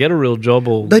don't takes- want to get a real job,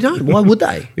 or They don't. Why would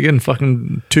they? they're getting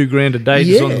fucking $2,000 a day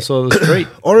just on the side of the street,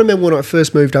 I remember when I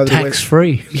first moved over to tax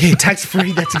free. Yeah, tax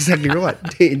free. That's exactly right.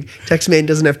 Tax man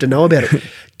doesn't have to know about it.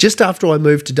 Just after I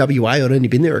moved to WA, I'd only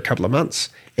been there a couple of months,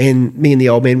 and me and the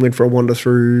old man went for a wander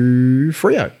through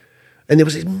Freo, and there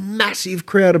was this massive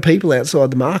crowd of people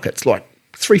outside the markets, like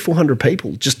 300-400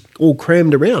 people, just all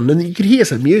crammed around, and you could hear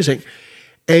some music,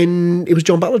 and it was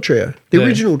John Butler Trio, the Yeah.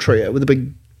 original trio with the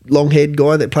big long-haired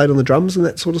guy that played on the drums and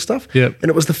that sort of stuff. Yep. And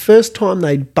it was the first time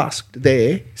they'd busked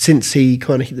there since he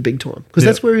kind of hit the big time, because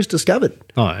that's where he was discovered.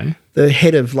 Oh, eh? The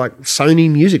head of like Sony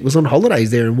Music was on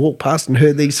holidays there and walked past and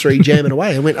heard these three jamming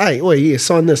away and went, "Hey, oh yeah,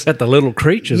 sign this." At the Little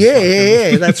Creatures.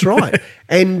 Yeah, that's right.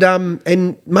 And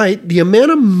mate, the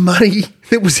amount of money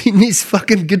that was in this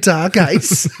fucking guitar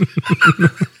case,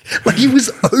 like it was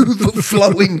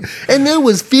overflowing, and there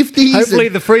was 50s. Hopefully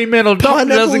and the Fremantle top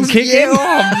doesn't pineapples. kick Yeah, in.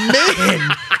 oh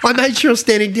man! I made sure I was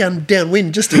standing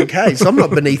downwind just in case. I'm not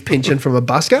beneath pension from a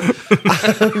busker.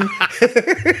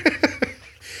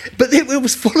 But it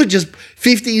was full of just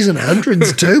 50s and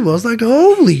 100s too. I was like,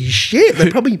 holy shit. They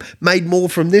probably made more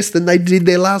from this than they did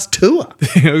their last tour.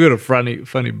 I got a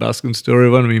funny busking story.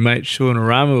 One of my mates, Sean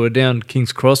Arama, were down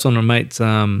King's Cross on a mate's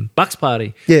bucks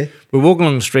party. Yeah. We're walking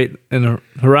along the street, and the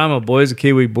Harama boys, the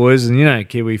Kiwi boys, and you know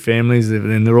Kiwi families,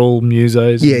 and they're all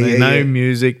musos. Yeah, and they yeah, know yeah.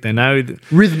 music. They know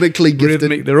Rhythmically gifted.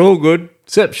 rhythmic. They're all good,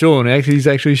 except Sean. Actually, he's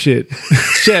actually shit.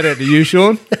 Shout out to you,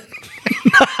 Sean.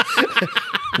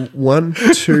 1,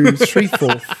 2, 3, 4.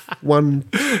 1,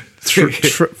 3,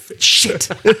 shit.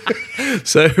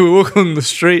 So we walk on the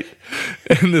street,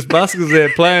 and this busker's there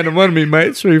playing, and one of my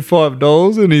mates threw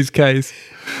 $5 in his case.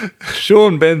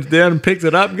 Sean bends down and picks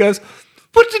it up and goes,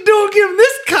 "What you doing giving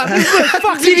this cunt? This is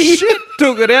fucking shit."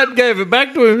 Took it out and gave it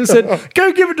back to him and said,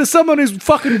 "Go give it to someone who's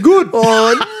fucking good."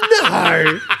 Oh,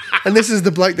 no. And this is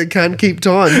the bloke that can't keep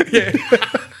time.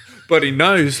 But he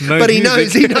knows. But he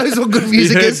knows what good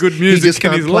music He heard is. good He music just in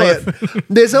can't his play life. it.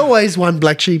 There's always one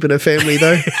black sheep in a family,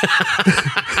 though.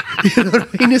 You know what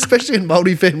I mean? Especially in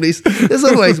multi-families. There's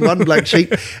always one black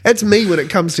sheep. That's me when it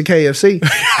comes to KFC.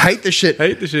 Hate the shit.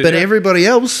 Hate the shit, But yeah. everybody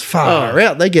else, far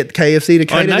out. They get KFC to I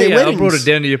cater know their you. weddings. I brought it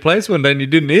down to your place one day and you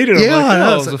didn't eat it. Yeah, I'm like, know.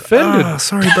 I It's was like, offended. "Oh,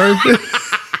 sorry, bro."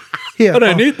 Yeah, I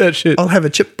don't eat that shit. I'll have a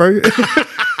chip, bro.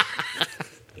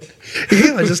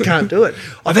 Yeah, I just can't do it.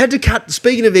 I've had to cut.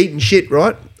 Speaking of eating shit,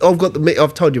 right?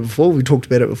 I've told you before. We talked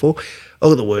about it before. I've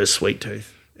got the worst sweet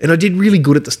tooth, and I did really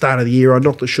good at the start of the year. I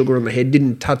knocked the sugar on the head.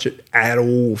 Didn't touch it at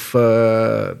all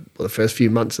for the first few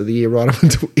months of the year, right up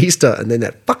until Easter, and then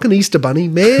that fucking Easter bunny,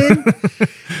 man.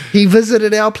 He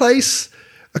visited our place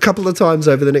a couple of times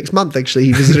over the next month. Actually,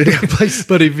 he visited our place.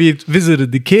 But if you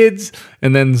visited the kids,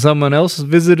 and then someone else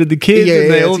visited the kids, Yeah,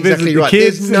 and they yeah, all that's visited exactly the right.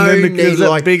 kids, There's and then no there's need, that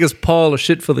like- biggest pile of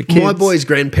shit for the kids. My boys'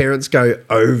 grandparents go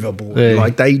overboard. Yeah.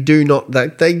 Like they're going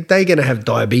to have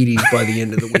diabetes by the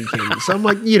end of the weekend. So I'm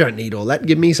like, you don't need all that.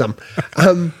 Give me some.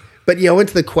 But yeah, I went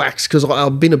to the quacks because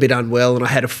I've been a bit unwell and I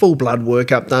had a full blood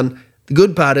workup done. The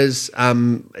good part is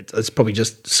it's probably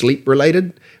just sleep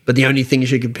related. But the only thing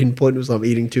she could pinpoint was I'm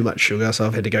eating too much sugar, so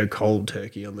I've had to go cold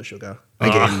turkey on the sugar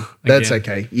again. That's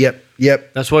again. okay.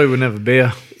 Yep. That's why we would never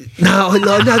beer. No.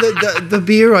 The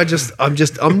beer. I'm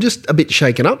just a bit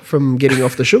shaken up from getting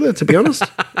off the sugar, to be honest.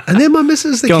 And then my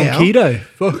missus, the Go on cow. keto.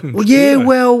 Fucking Well, yeah. keto.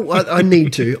 Well, I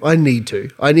need to. I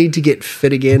need to get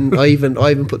fit again. I even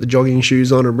put the jogging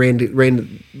shoes on and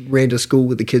ran to school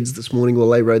with the kids this morning while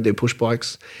they rode their push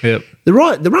bikes. Yep. The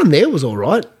run there was all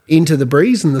right. Into the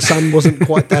breeze, and the sun wasn't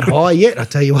quite that high yet. I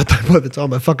tell you what, though, by the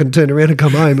time I fucking turned around and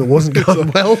come home, it wasn't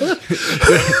going well.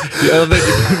 Yeah, I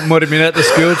think you might have been at the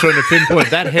school trying to pinpoint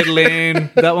that headland.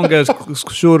 That one goes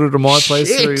shorter to my place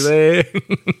Shit. through there.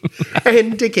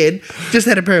 And dickhead just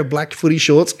had a pair of black footy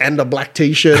shorts and a black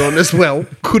t-shirt on as well.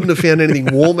 Couldn't have found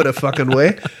anything warmer to fucking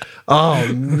wear. Oh,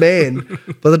 man.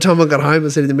 By the time I got home, I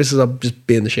said to the missus, I'll just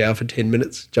be in the shower for 10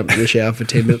 minutes. Jump in the shower for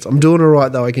 10 minutes. I'm doing all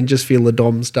right, though. I can just feel the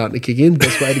DOM starting to kick in.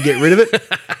 Best way to get rid of it,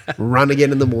 run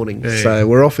again in the morning. Yeah. So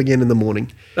we're off again in the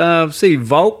morning. See,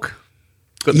 Volk.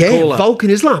 Got the Yeah, call up. Volk in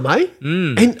Islam, eh?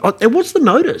 And what's the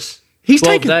notice? He's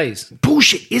 12 taken days.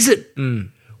 Bullshit, is it?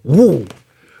 Whoa.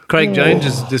 Craig Jones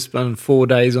has just done 4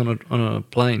 days on a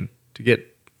plane to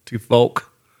get to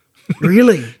Volk.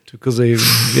 Really? because he,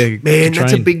 Man,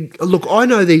 that's a trained. big look. I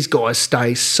know these guys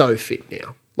stay so fit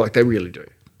now, like they really do.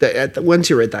 Once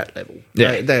you're at that level,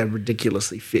 they are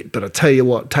ridiculously fit. But I tell you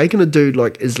what, taking a dude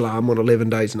like Islam on 11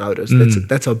 days' notice,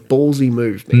 that's a ballsy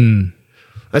move, man.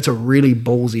 That's a really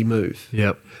ballsy move.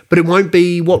 Yep. But it won't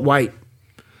be what weight?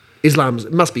 It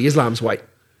must be Islam's weight.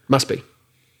 Must be.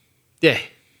 Yeah.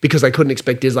 Because they couldn't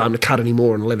expect Islam to cut any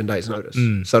more on 11 days' notice.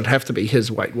 So it'd have to be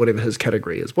his weight, whatever his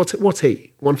category is. What's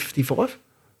he? 155?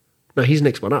 No, he's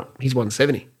next one up. He's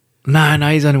 170. No,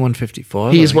 he's only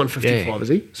 155. He is 155, is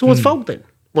he? So what's Volk then?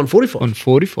 145.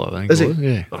 145, I think. Is it it? was,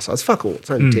 yeah. Oh, so it's fuck all. It's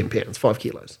only 10 pounds, 5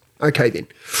 kilos. Okay then.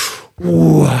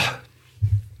 Ooh.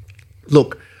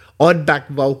 Look, I'd back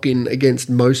Vulcan against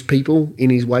most people in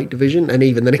his weight division and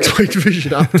even the next weight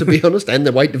division up, to be honest, and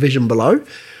the weight division below.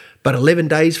 But 11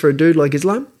 days for a dude like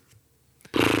Islam?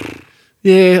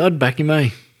 Yeah, I'd back him,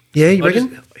 Yeah, you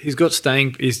reckon? He's got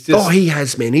staying. He's just. Oh, he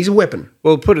has, man. He's a weapon.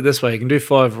 Well, put it this way: he can do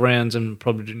 5 rounds and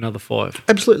probably do another 5.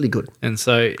 Absolutely good. And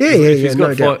so, Yeah, he's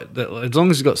no got as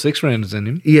long as he's got 6 rounds in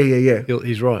him, Yeah.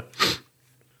 he's right.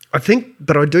 I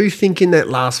do think in that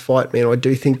last fight, man, I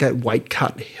do think that weight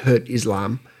cut hurt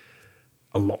Islam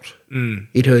a lot.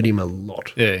 It hurt him a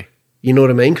lot. Yeah. You know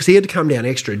what I mean? Because he had to come down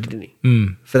extra, didn't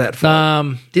he? For that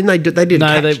fight. Didn't they? They did.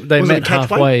 No, catch. they Was it a met catch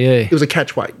halfway. weight? Yeah, It was a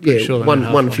catch weight. Yeah, sure they met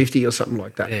halfway. 150 or something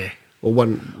like that. Yeah. Or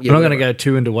one. I'm not going to go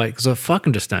too into weight because I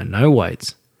fucking just don't know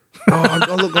weights.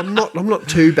 Look, I'm not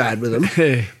too bad with them,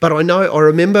 Yeah. but I know. I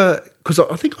remember because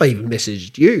I think I even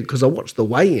messaged you because I watched the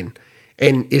weigh-in,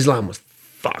 and Islam was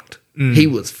fucked. He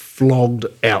was flogged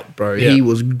out, bro. Yeah. He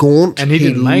was gaunt. And he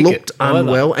didn't make looked it either.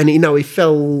 unwell, and he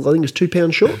fell. I think it was 2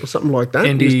 pounds short or something like that.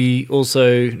 And he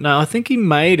also I think he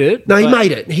made it. No, he but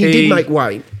made it. He did make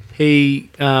weight. He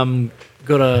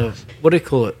got a what do you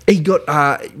call it? He got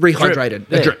rehydrated.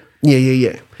 Drip. A drip.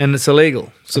 Yeah. And it's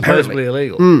illegal, supposedly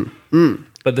illegal.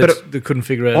 But they couldn't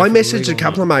figure out. I if it's messaged a illegal or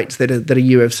couple not. of mates that are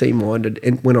UFC minded,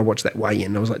 and when I watched that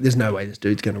weigh-in, I was like, "There's no way this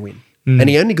dude's going to win." And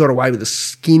he only got away with the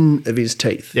skin of his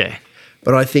teeth. Yeah.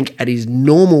 But I think at his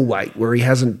normal weight, where he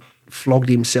hasn't flogged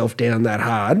himself down that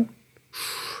hard,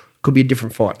 could be a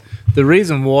different fight. The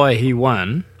reason why he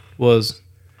won was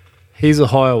he's a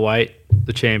higher weight,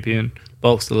 the champion.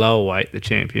 Volk's the lower weight, the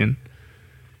champion.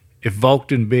 If Volk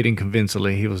didn't beat him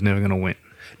convincingly, he was never going to win.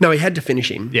 No, he had to finish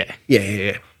him. Yeah.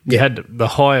 Yeah. You had to, the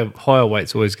higher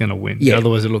weight's always going to win. Yeah.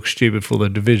 Otherwise, it looks stupid for the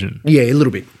division. Yeah, a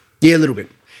little bit.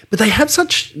 But they have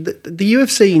such the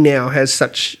UFC now has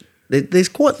such. There's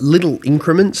quite little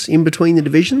increments in between the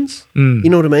divisions. You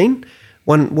know what I mean?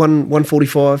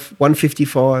 145,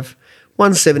 155,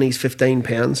 170 is 15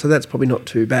 pounds, so that's probably not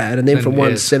too bad. And then from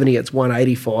 170, it's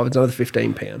 185. It's another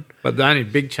 15 pound. But the only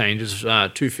big change is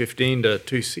 215 to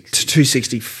 260. To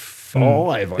 265,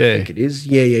 I think it is.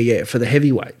 Yeah. For the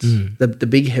heavyweights, the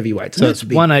big heavyweights. So And it's that's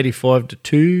big. 185 to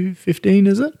 215,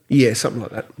 is it? Yeah, something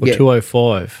like that. Or yeah.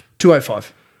 205.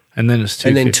 205. And then it's 215.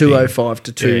 And then 205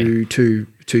 to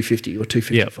 250 or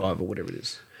 255 or whatever it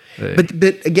is. Yeah.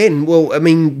 But again, well, I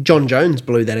mean, John Jones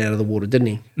blew that out of the water, didn't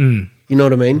he? You know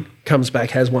what I mean? Comes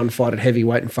back, has one fight at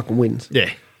heavyweight and fucking wins. Yeah.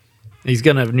 He's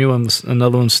going to have another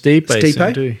one, Stipe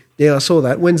soon too. Yeah, I saw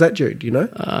that. When's that due? Do you know?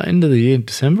 End of the year,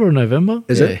 December or November.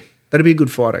 Is it? That'd be a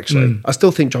good fight, actually. I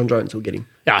still think John Jones will get him.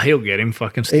 Yeah, he'll get him.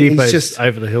 Fucking He's Stipe's just-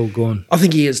 over the hill gone. I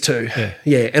think he is too.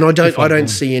 Yeah. And I don't gone.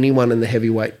 see anyone in the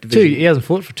heavyweight division. He hasn't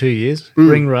fought for 2 years.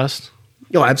 Ring rust.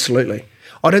 Oh, absolutely.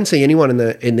 I don't see anyone in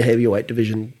the heavyweight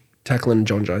division tackling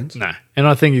John Jones. No. And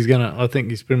I think he's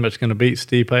pretty much gonna beat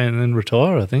Stipe and then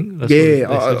retire, I think. That's Yeah, what they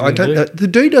said I he's gonna don't. do. The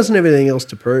dude doesn't have anything else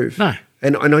to prove. No.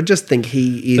 And I just think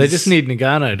he is. They just need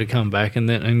Ngannou to come back and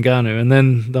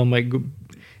then they'll make good.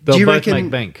 They'll Do you both reckon?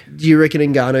 make bank. Do you reckon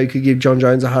Ngannou could give John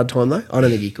Jones a hard time though? I don't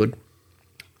think he could.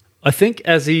 I think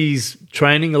as he's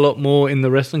training a lot more in the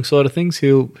wrestling side of things,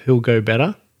 he'll go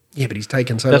better. Yeah, but he's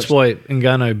taken so That's much. why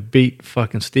Ngannou beat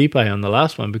fucking Stipe on the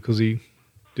last one because he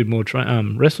did more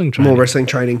wrestling training. More wrestling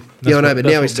training. Yeah, I know, but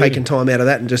now he's taking time out of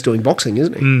that and just doing boxing,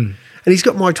 isn't he? And he's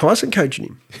got Mike Tyson coaching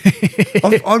him.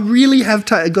 I really have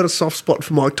got a soft spot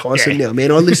for Mike Tyson now,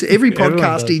 man. I listen every Everyone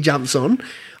podcast does. he jumps on.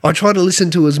 I try to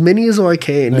listen to as many as I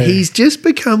can. He's just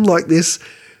become like this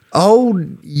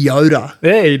old Yoda.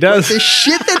 Yeah, he does. The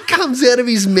shit that comes out of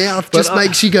his mouth just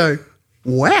makes you go,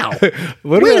 wow.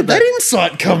 What Where about did that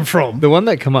insight come from? The one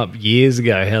that come up years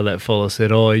ago, how that fella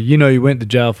said, "Oh, you went to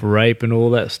jail for rape and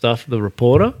all that stuff." The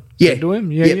reporter Yeah. said to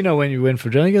him, Yeah. You know when you went for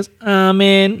jail." He goes,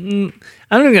 man,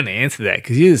 I'm not going to answer that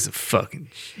because you're just a fucking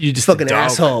Fucking a dog.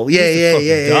 asshole. You're just a fucking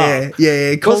Yeah.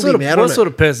 dog." Called him out What on sort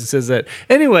of person says that?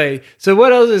 Anyway, so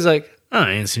what else is like?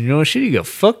 I ain't seen your shit. You go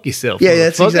fuck yourself. Yeah,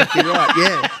 that's motherfucker." exactly right.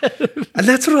 Yeah, and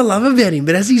that's what I love about him.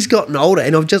 But as he's gotten older,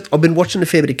 and I've been watching a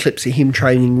fair bit of clips of him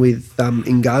training with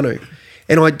Ngannou,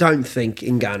 and I don't think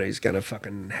Ngannou's going to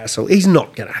fucking hassle. He's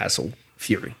not going to hassle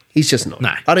Fury. He's just not.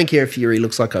 No. I don't care if Fury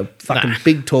looks like a fucking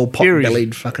big, tall,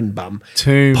 pot-bellied fucking bum.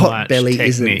 Too much Pot-belly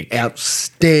is an technique.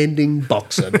 outstanding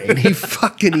boxer, man. He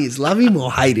fucking is. Love him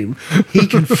or hate him, he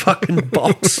can fucking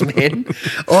box, man.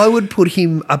 I would put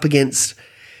him up against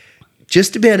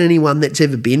just about anyone that's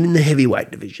ever been in the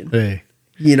heavyweight division. Yeah.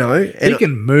 You know? And He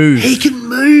can move. He can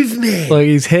move, man. Like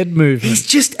his head movement. He's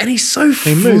just, and he's so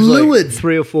He moves fluid. like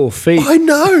 3 or 4 feet. I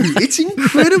know. It's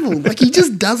incredible. Like, he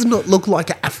just does not look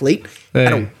like an athlete at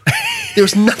Yeah. all.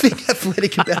 There's nothing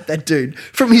athletic about that dude.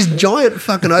 From his giant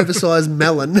fucking oversized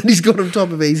melon that he's got on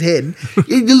top of his head,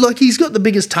 like he's got the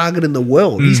biggest target in the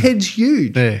world. His head's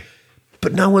huge. Yeah.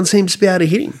 But no one seems to be able to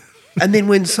hit him. And then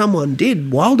when someone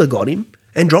did, Wilder got him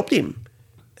and dropped him.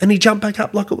 And he jumped back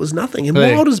up like it was nothing. And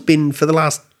Yeah. Wilder's been, for the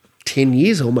last 10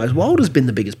 years almost, Wilder's been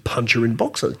the biggest puncher in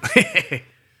boxing.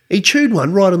 He chewed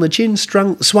one right on the chin,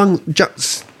 sprung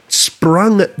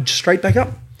it straight back up.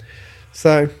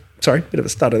 So, sorry, bit of a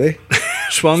stutter there.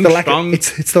 Swung, sprung,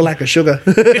 It's the lack of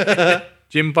sugar.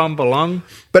 Jim bump along.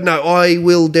 But no, I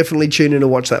will definitely tune in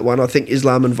and watch that one. I think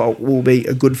Islam and Volk will be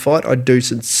a good fight. I do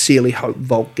sincerely hope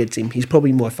Volk gets him. He's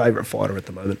probably my favourite fighter at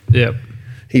the moment. Yep.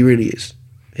 He really is.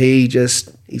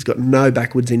 He's got no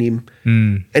backwards in him.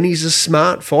 And he's a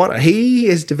smart fighter. He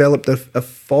has developed a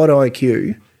fight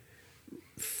IQ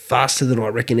faster than I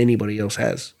reckon anybody else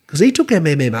has. Because he took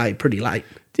MMA pretty late.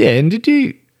 Yeah, and did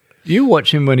you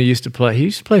watch him when he used to play? He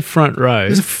used to play front row. He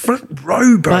was a front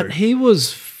row, bro. But he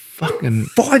was fucking...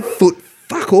 5 foot,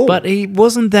 fuck all. But he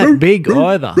wasn't that big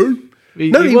either. He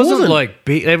he wasn't. like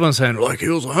big. Everyone's saying like he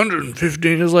was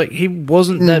 115. It was like he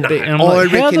wasn't that No, big. And I'm I like,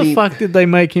 how reckon the fuck did they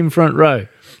make him front row?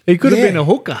 He could have Yeah. been a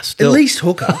hooker still. At least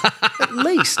hooker. At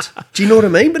least. Do you know what I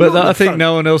mean? but not in I the think front.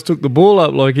 no one else took the ball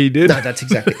up like he did. No, that's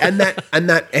exactly. And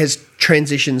that has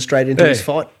transitioned straight into Yeah.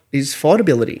 his fight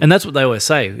ability. And that's what they always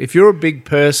say. If you're a big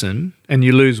person and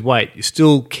you lose weight, you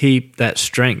still keep that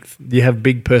strength. You have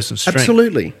big person strength.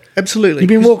 Absolutely. Absolutely. You've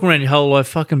been walking around your whole life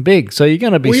fucking big, so you're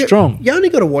going to be strong. You only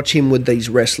got to watch him with these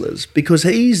wrestlers because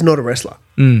he's not a wrestler.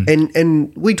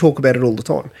 And we talk about it all the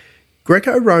time.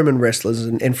 Greco-Roman wrestlers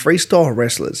and freestyle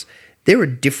wrestlers, they're a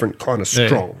different kind of Yeah.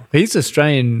 strong. He's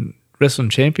Australian wrestling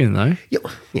champion, though.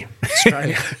 Yeah,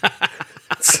 Australia.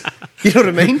 You know what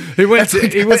I mean? He went to-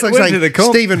 he went saying to the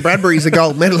comp. Stephen Bradbury's a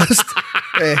gold medalist.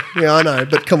 yeah, I know,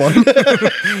 but come on.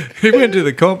 He went to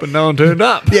the comp and no one turned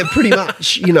up. Yeah, pretty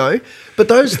much, you know. But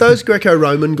those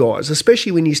Greco-Roman guys,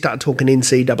 especially when you start talking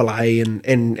NCAA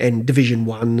and Division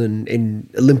 1 and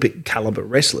Olympic caliber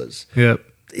wrestlers, Yep.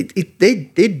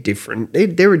 they're different.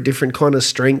 They're a different kind of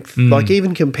strength, like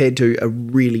even compared to a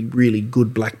really, really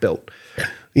good black belt.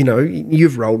 You know,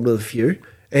 you've rolled with a few.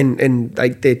 And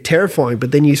they're terrifying,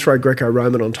 but then you throw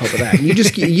Greco-Roman on top of that. And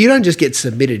you don't just get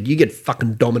submitted, you get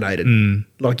fucking dominated.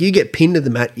 Like you get pinned to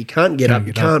the mat, you can't get up,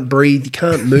 you can't breathe, you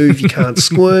can't move, you can't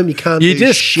squirm, you can't You do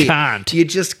just shit. can't. You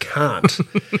just can't.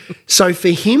 So for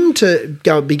him to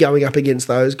be going up against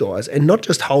those guys and not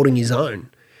just holding his own,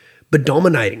 but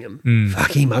dominating them,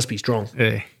 fuck, he must be strong.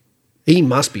 Yeah. He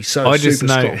must be so I just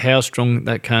super know strong. how strong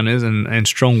that cunt is and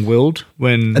strong-willed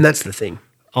when And that's the thing.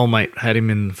 old mate had him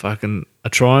in fucking a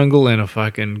triangle and a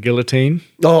fucking guillotine.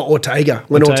 Oh, Ortega.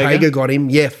 When Ortega? Ortega got him,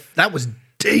 yeah, that was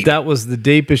deep. That was the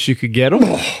deepest you could get him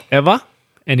ever,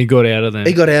 and he got out of there.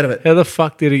 He got out of it. How the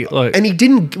fuck did he like? And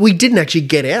we didn't actually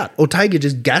get out. Ortega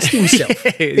just gassed himself.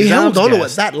 His He held arms on to it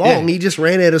gassed. that long. Yeah. He just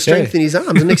ran out of strength Yeah. in his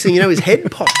arms. And next thing you know, his head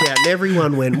popped out and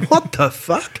everyone went, what the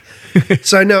fuck?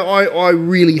 So, no, I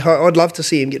really hope, I'd love to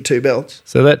see him get 2 belts.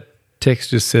 So that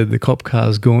text just said the cop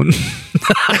car's gone.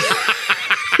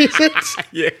 Is it?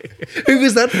 Yeah. Who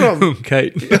was that from?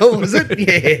 Kate. Oh, was it?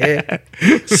 Yeah.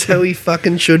 So he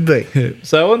fucking should be.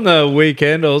 So on the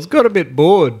weekend, I got a bit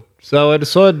bored. So I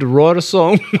decided to write a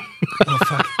song.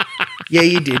 Yeah,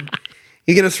 you did.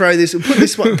 You're going to throw this, put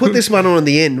this one on at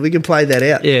the end. We can play that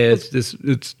out. Yeah,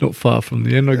 it's not far from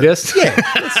the end, I guess. Yeah.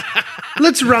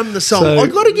 Let's run the song. So-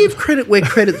 I've got to give credit where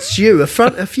credit's due. A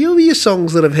few of your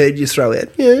songs that I've heard you throw out,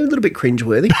 yeah, a little bit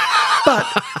cringeworthy. But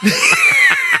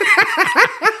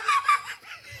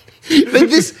but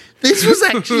this was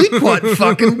actually quite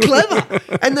fucking clever.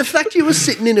 And the fact you were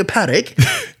sitting in a paddock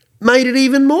made it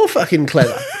even more fucking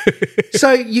clever.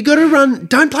 So you got to run.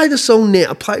 Don't play the song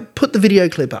now. Put the video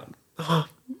clip up. Oh,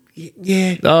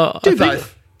 yeah. Oh, Do I think-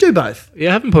 both. Do both. Yeah,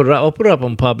 I haven't put it up. I'll put it up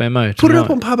on Pub Ammo. Put it up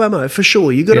tonight. on Pub Ammo for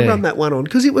sure. You got to Yeah. run that one on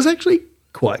because it was actually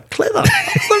quite clever.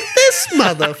 It's like, this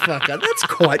motherfucker, that's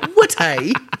quite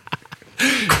witty.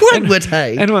 Quidwit,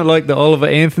 hey. Anyone like the Oliver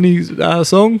Anthony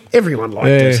song? Everyone liked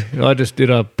Yeah, it. I just did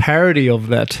a parody of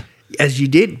that. As you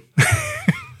did.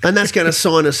 And that's going to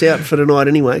sign us out for tonight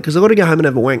anyway, because I've got to go home and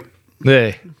have a wank.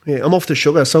 There. Yeah, I'm off the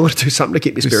sugar, so I've got to do something to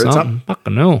keep my spirits up.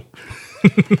 Fucking hell.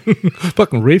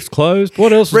 Fucking reef's closed.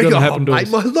 What else is going to happen to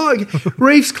us?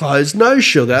 Reef's closed, no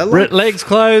sugar. Legs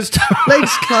closed.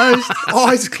 Legs closed,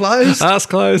 eyes closed. Ass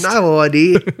closed. No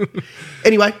idea.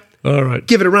 Anyway, All right.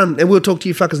 give it a run, and we'll talk to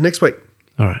you fuckers next week.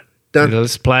 All right. Done.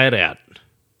 Let's play it out.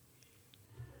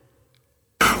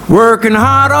 Working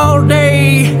hard all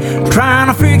day, trying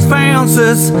to fix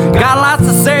fences. Got lots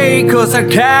to say, cause they're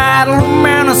cattle and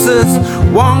menaces.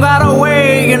 One got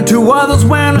away and two others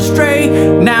went astray.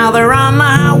 Now they're on the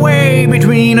highway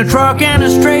between a truck and a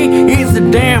stray. It's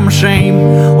a damn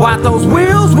shame what those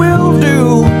wheels will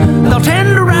do. They'll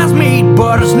tenderize meat,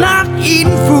 but it's not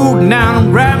eating food. Now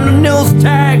I'm grabbing the nose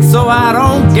tag so I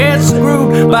don't get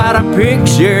screwed by the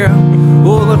pigs, yeah,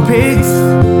 or the pigs.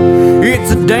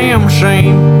 It's a damn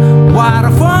shame what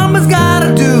a farmer's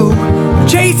gotta do.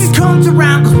 Chases comes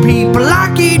around cause people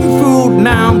like eating food.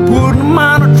 Now I'm putting them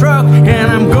on a truck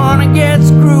and I'm gonna get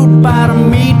screwed by the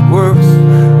meat works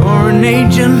or an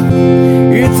agent.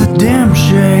 It's a damn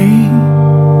shame.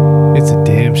 It's a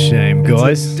damn shame,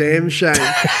 guys. It's a damn shame.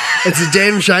 It's a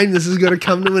damn shame this is going to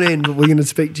come to an end, but we're going to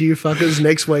speak to you fuckers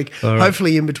next week. All right.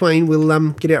 Hopefully in between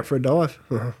we'll get out for a dive.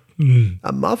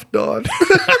 A muff dive.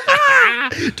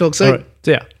 Talk soon. All right.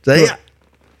 See ya. See ya.